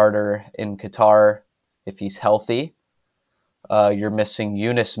your starter in Qatar if he's healthy. You're missing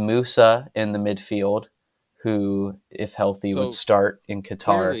Yunus Musa in the midfield, who, if healthy, would start in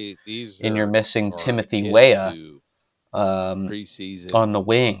Qatar. Clearly, these and you're missing Timothy akin Weah to preseason on the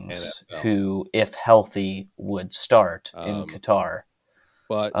wings, NFL. who, if healthy, would start in Qatar.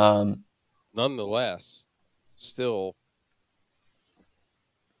 But nonetheless, still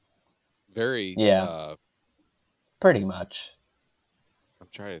very pretty much. I'm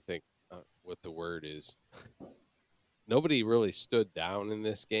trying to think what the word is. Nobody really stood down in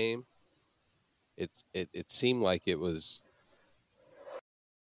this game. It seemed like it was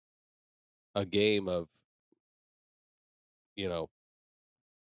a game of,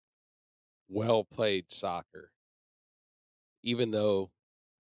 well played soccer. Even though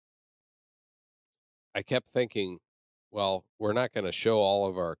I kept thinking, well, we're not going to show all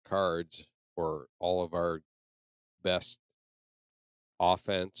of our cards or all of our best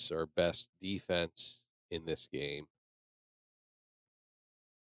offense or best defense in this game.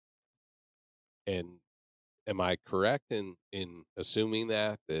 And am I correct in assuming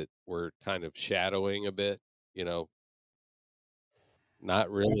that we're kind of shadowing a bit, not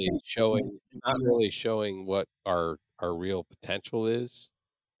really showing what our real potential is?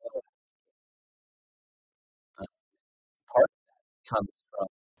 Part comes from.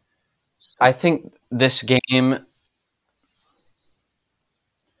 I think this game.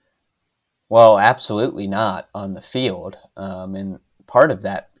 Well, absolutely not on the field, and part of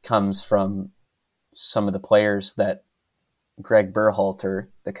that comes from some of the players that Greg Berhalter,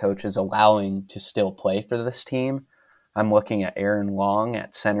 the coach, is allowing to still play for this team. I'm looking at Aaron Long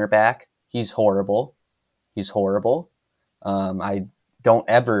at center back. He's horrible. I don't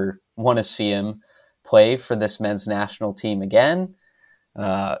ever want to see him play for this men's national team again.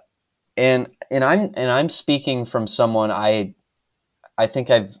 And I'm speaking from someone I think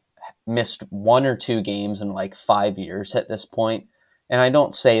I've missed 1 or 2 games in like 5 years at this point. And I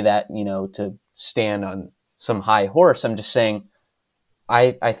don't say that, to stand on some high horse. I'm just saying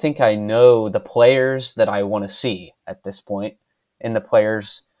I think I know the players that I want to see at this point, and the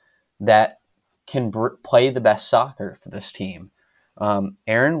players that can play the best soccer for this team.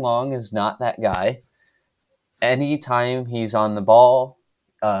 Aaron Long is not that guy. Anytime he's on the ball,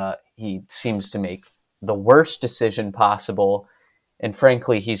 he seems to make the worst decision possible, and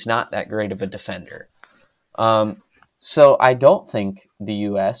frankly, he's not that great of a defender. So I don't think the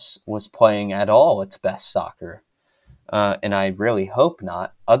U.S. was playing at all its best soccer. And I really hope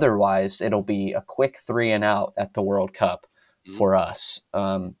not. Otherwise, it'll be a quick 3 and out at the World Cup for us.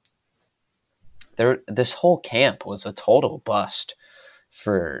 This whole camp was a total bust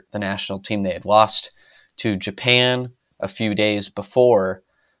for the national team. They had lost to Japan a few days before.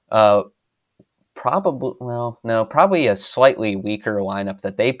 Probably a slightly weaker lineup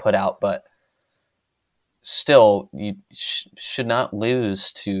that they put out, but still, you should not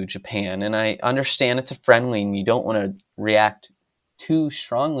lose to Japan. And I understand it's a friendly and you don't want to react too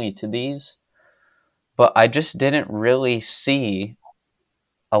strongly to these, but I just didn't really see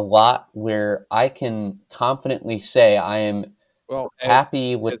a lot where I can confidently say I am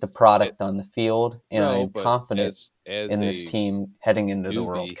happy with the product on the field, and I'm confident in this team heading into the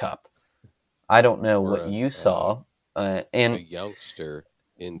World Cup. I don't know what you saw, and a youngster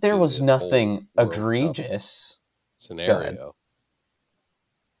into there was the nothing whole egregious scenario.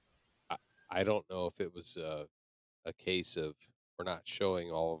 I don't know if it was a case of we're not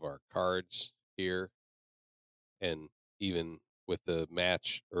showing all of our cards here, and even with the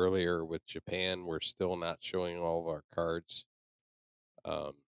match earlier with Japan, we're still not showing all of our cards.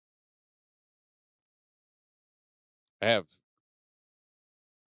 I have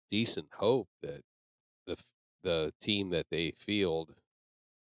decent hope that the team that they field,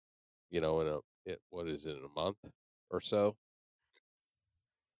 in a month or so.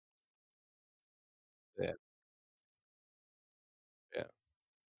 Yeah. Yeah.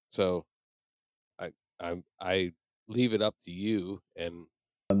 So I leave it up to you, and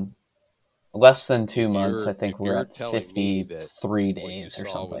less than 2 months. I think we're at telling me 53 that what you days or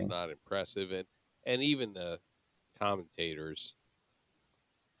saw was something. not impressive, and even the commentators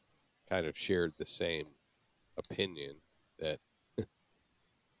kind of shared the same opinion that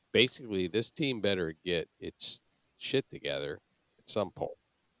basically this team better get its shit together at some point.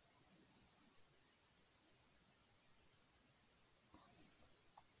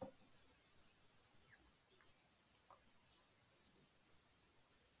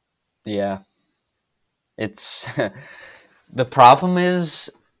 Yeah. It's the problem is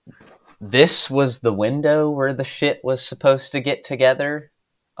this was the window where the shit was supposed to get together.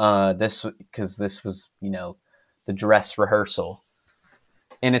 Because this was, the dress rehearsal.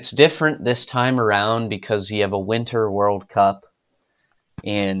 And it's different this time around because you have a winter World Cup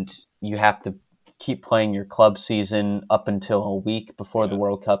and you have to keep playing your club season up until a week before the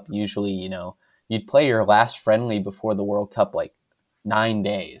World Cup. Usually, you'd play your last friendly before the World Cup like 9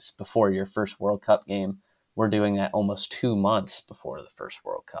 days before your first World Cup game. We're doing that almost 2 months before the first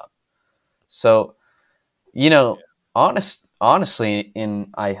World Cup. So, honestly, and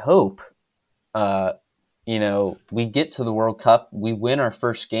I hope, we get to the World Cup, we win our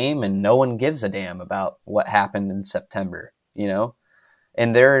first game, and no one gives a damn about what happened in September,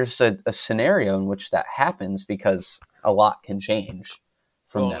 And there's a scenario in which that happens because a lot can change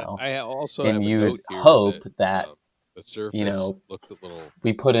from now. I also and have you a would note here hope that, the surface looked a little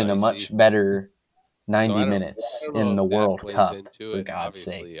we put in dicey. a much better 90 I don't minutes know in the if that World plays Cup, into for it. God's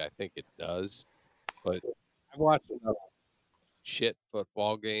Obviously, sake. I think it does. But I've watched enough shit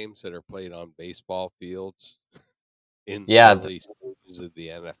football games that are played on baseball fields in the early stages of the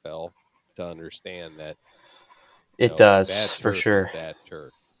NFL to understand that it does, bad for turf sure. is bad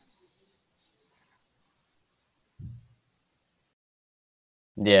turf.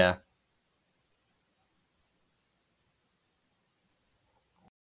 Yeah.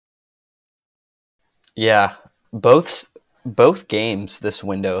 Yeah. Both games this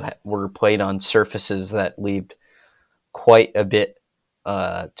window were played on surfaces that leave quite a bit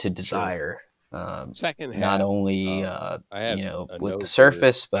to desire. Second half, not only I had a with note the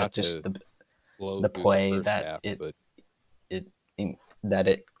surface, here, but just blow the through play the first that half, but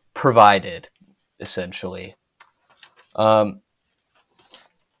it provided, essentially. There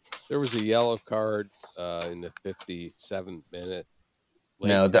was a yellow card in the 57th minute.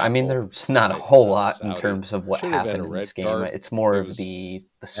 No, there's not a whole lot in terms of what happened in this game. Card. It's more of the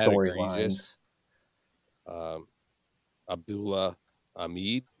storylines. Abdullah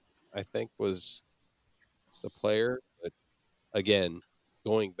Hamid, I think, was the player. But again,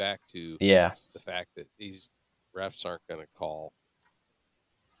 going back to the fact that these refs aren't going to call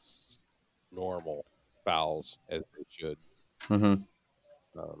normal fouls as they should. Mm-hmm.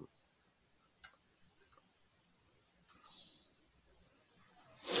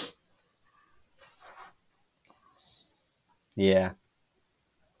 Yeah.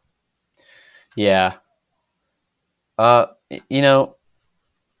 Yeah. I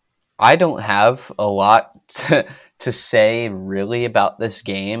don't have a lot to say really about this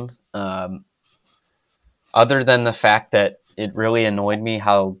game, other than the fact that it really annoyed me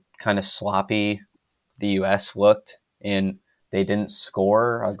how kind of sloppy the U.S. looked, and they didn't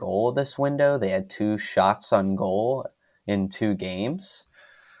score a goal this window. They had 2 shots on goal in 2 games.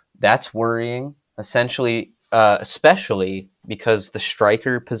 That's worrying, especially because the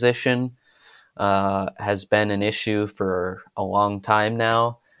striker position has been an issue for a long time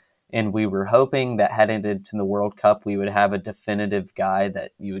now. And we were hoping that heading into the World Cup, we would have a definitive guy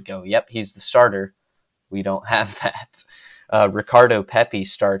that you would go, yep, he's the starter. We don't have that. Ricardo Pepi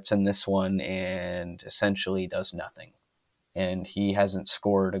starts in this one and essentially does nothing. And he hasn't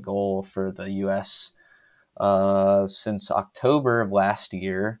scored a goal for the U.S. Since October of last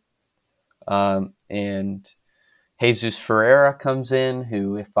year. And Jesus Ferreira comes in,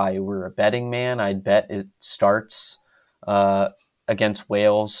 who, if I were a betting man, I'd bet it starts against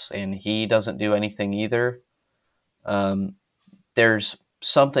Wales, and he doesn't do anything either. There's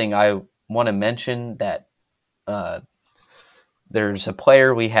something I want to mention that there's a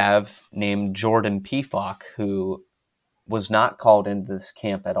player we have named Jordan Pefok who was not called into this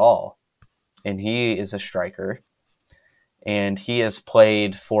camp at all, and he is a striker. And he has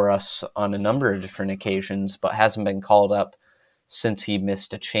played for us on a number of different occasions, but hasn't been called up since he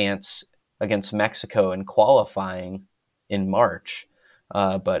missed a chance against Mexico in qualifying in March.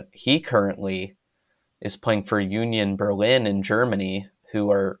 But he currently is playing for Union Berlin in Germany,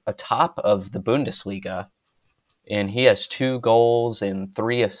 who are atop of the Bundesliga. And he has 2 goals and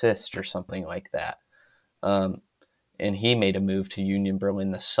 3 assists or something like that. And he made a move to Union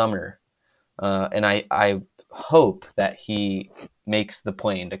Berlin this summer. And I hope that he makes the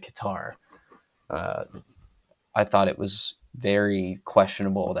plane to Qatar. I thought it was very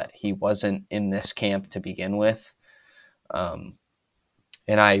questionable that he wasn't in this camp to begin with. And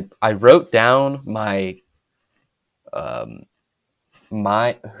I wrote down my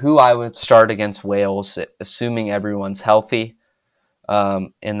who I would start against Wales, assuming everyone's healthy.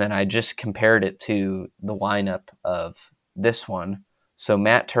 And then I just compared it to the lineup of this one. So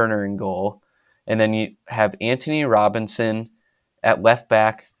Matt Turner in goal. And then you have Anthony Robinson at left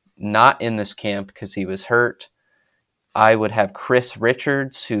back not in this camp because he was hurt. I would have Chris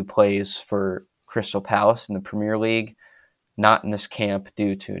Richards, who plays for Crystal Palace in the Premier League, not in this camp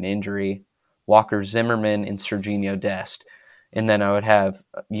due to an injury. Walker Zimmerman and Serginho Dest. And then I would have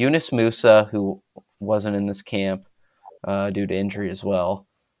Yunus Musa, who wasn't in this camp due to injury as well.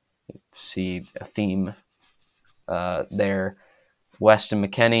 See a theme there. Weston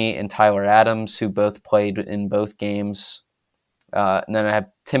McKennie and Tyler Adams, who both played in both games. And then I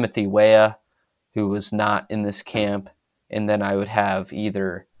have Timothy Weah, who was not in this camp. And then I would have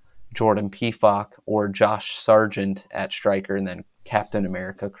either Jordan Pefok or Josh Sargent at striker, and then Captain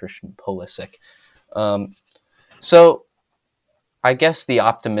America Christian Pulisic. So I guess the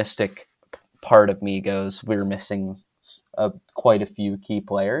optimistic part of me goes, we're missing quite a few key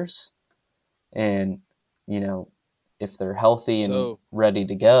players. And, if they're healthy and ready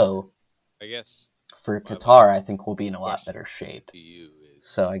to go, I guess for Qatar, I think we'll be in a lot better shape.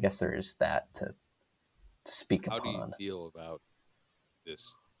 So I guess there is that to speak upon. How do you feel about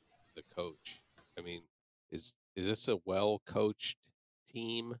the coach? I mean, is this a well-coached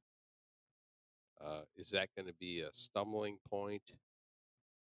team? Is that going to be a stumbling point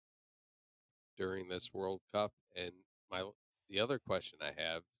during this World Cup? And the other question I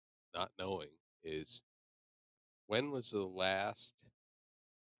have, not knowing, is when was the last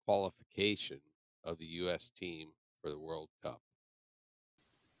qualification of the U.S. team for the World Cup?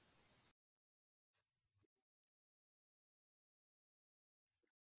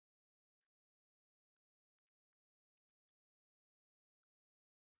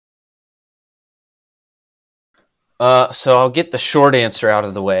 So I'll get the short answer out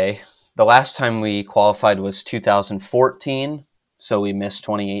of the way. The last time we qualified was 2014, so we missed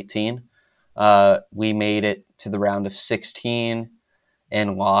 2018. We made it to the round of 16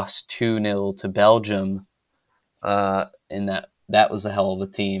 and lost 2-0 to Belgium. And that was a hell of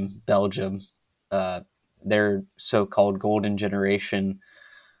a team, Belgium. Their so-called golden generation.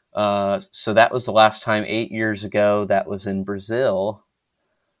 So that was the last time 8 years ago. That was in Brazil.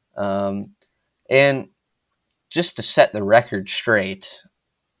 And just to set the record straight,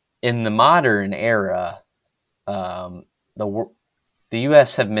 in the modern era, the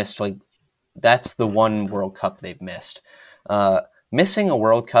U.S. have missed, that's the one World Cup they've missed. Missing a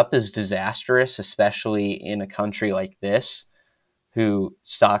World Cup is disastrous, especially in a country like this, who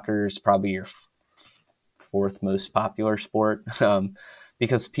soccer is probably your fourth most popular sport,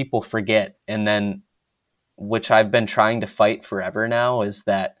 because people forget. And then, which I've been trying to fight forever now, is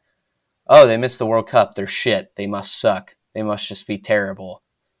that, oh, they missed the World Cup, they're shit, they must suck, they must just be terrible,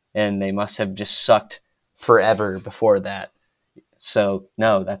 and they must have just sucked forever before that. So,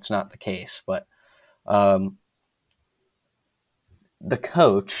 no, that's not the case. But the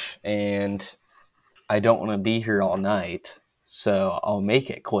coach, and I don't want to be here all night, so I'll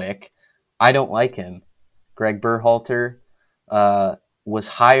make it quick. I don't like him. Greg Berhalter was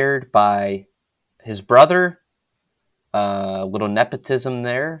hired by his brother. Little nepotism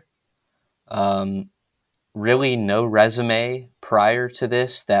there. Really no resume prior to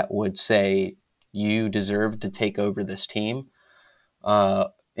this that would say you deserve to take over this team.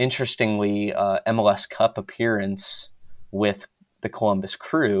 Interestingly, MLS Cup appearance with the Columbus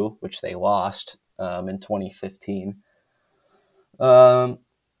Crew, which they lost in 2015. The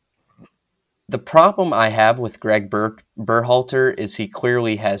problem I have with Greg Berhalter is he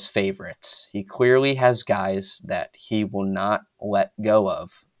clearly has favorites. He clearly has guys that he will not let go of.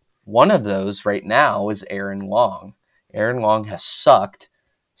 One of those right now is Aaron Long. Aaron Long has sucked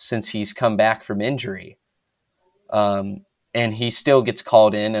since he's come back from injury. And he still gets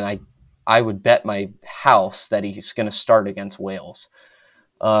called in, and I would bet my house that he's going to start against Wales.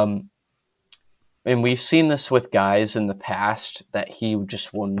 And we've seen this with guys in the past that he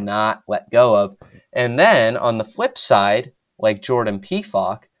just will not let go of. And then on the flip side, like Jordan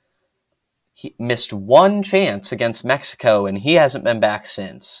Pefok, he missed one chance against Mexico, and he hasn't been back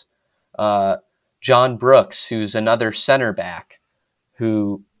since. John Brooks, who's another center back,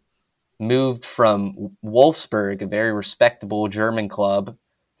 who moved from Wolfsburg, a very respectable German club,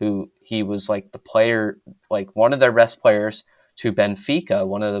 who he was like the player, like one of their best players, to Benfica,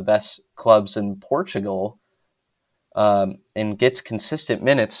 one of the best clubs in Portugal, and gets consistent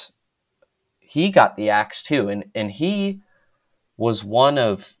minutes. He got the axe too, and he was one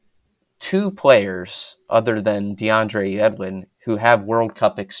of two players other than DeAndre Edwin who have World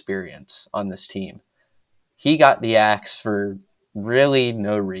Cup experience on this team. He got the axe for really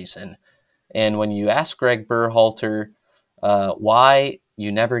no reason. And when you ask Greg Berhalter why,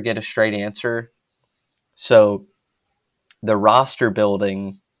 you never get a straight answer. So the roster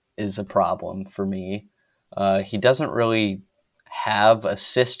building is a problem for me. He doesn't really have a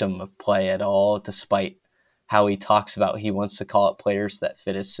system of play at all, despite how he talks about he wants to call it players that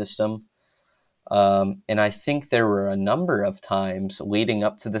fit his system. And I think there were a number of times leading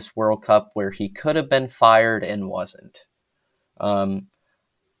up to this World Cup where he could have been fired and wasn't.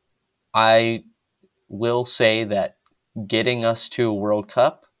 I will say that getting us to a World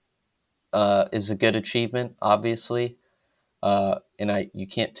Cup is a good achievement, obviously, and you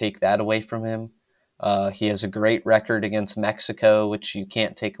can't take that away from him. He has a great record against Mexico, which you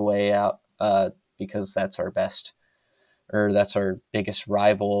can't take away out because that's our biggest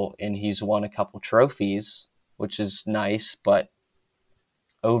rival, and he's won a couple trophies, which is nice, but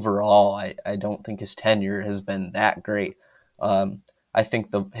overall, I don't think his tenure has been that great. I think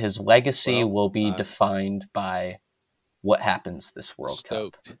his legacy will be defined by what happens this World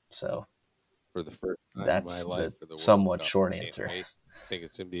Cup. So for the first time that's in my life for the World somewhat Cup. short answer. I think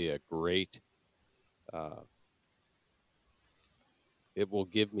it's going to be a great. It will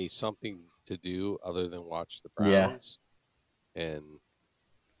give me something to do other than watch the Browns, and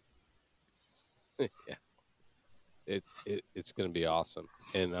it's going to be awesome.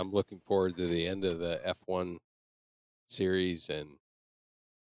 And I'm looking forward to the end of the F1 series and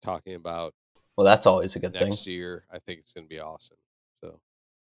talking about. Well, that's always a good thing. Next year, I think it's going to be awesome. So,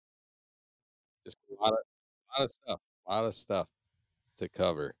 just a lot of stuff to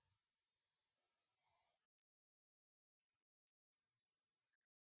cover.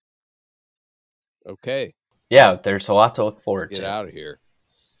 Okay. Yeah, there's a lot to look forward to. Get out of here.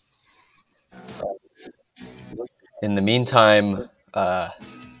 In the meantime, I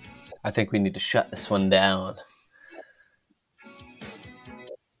think we need to shut this one down.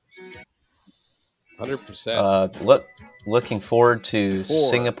 100%. Looking forward to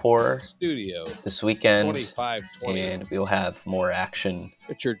Singapore Studio this weekend, 2520. and we'll have more action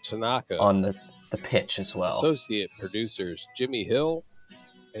Richard Tanaka on the pitch as well. Associate producers Jimmy Hill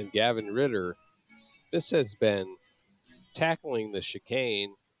and Gavin Ritter. This has been Tackling the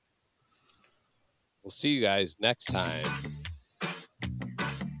Chicane. We'll see you guys next time.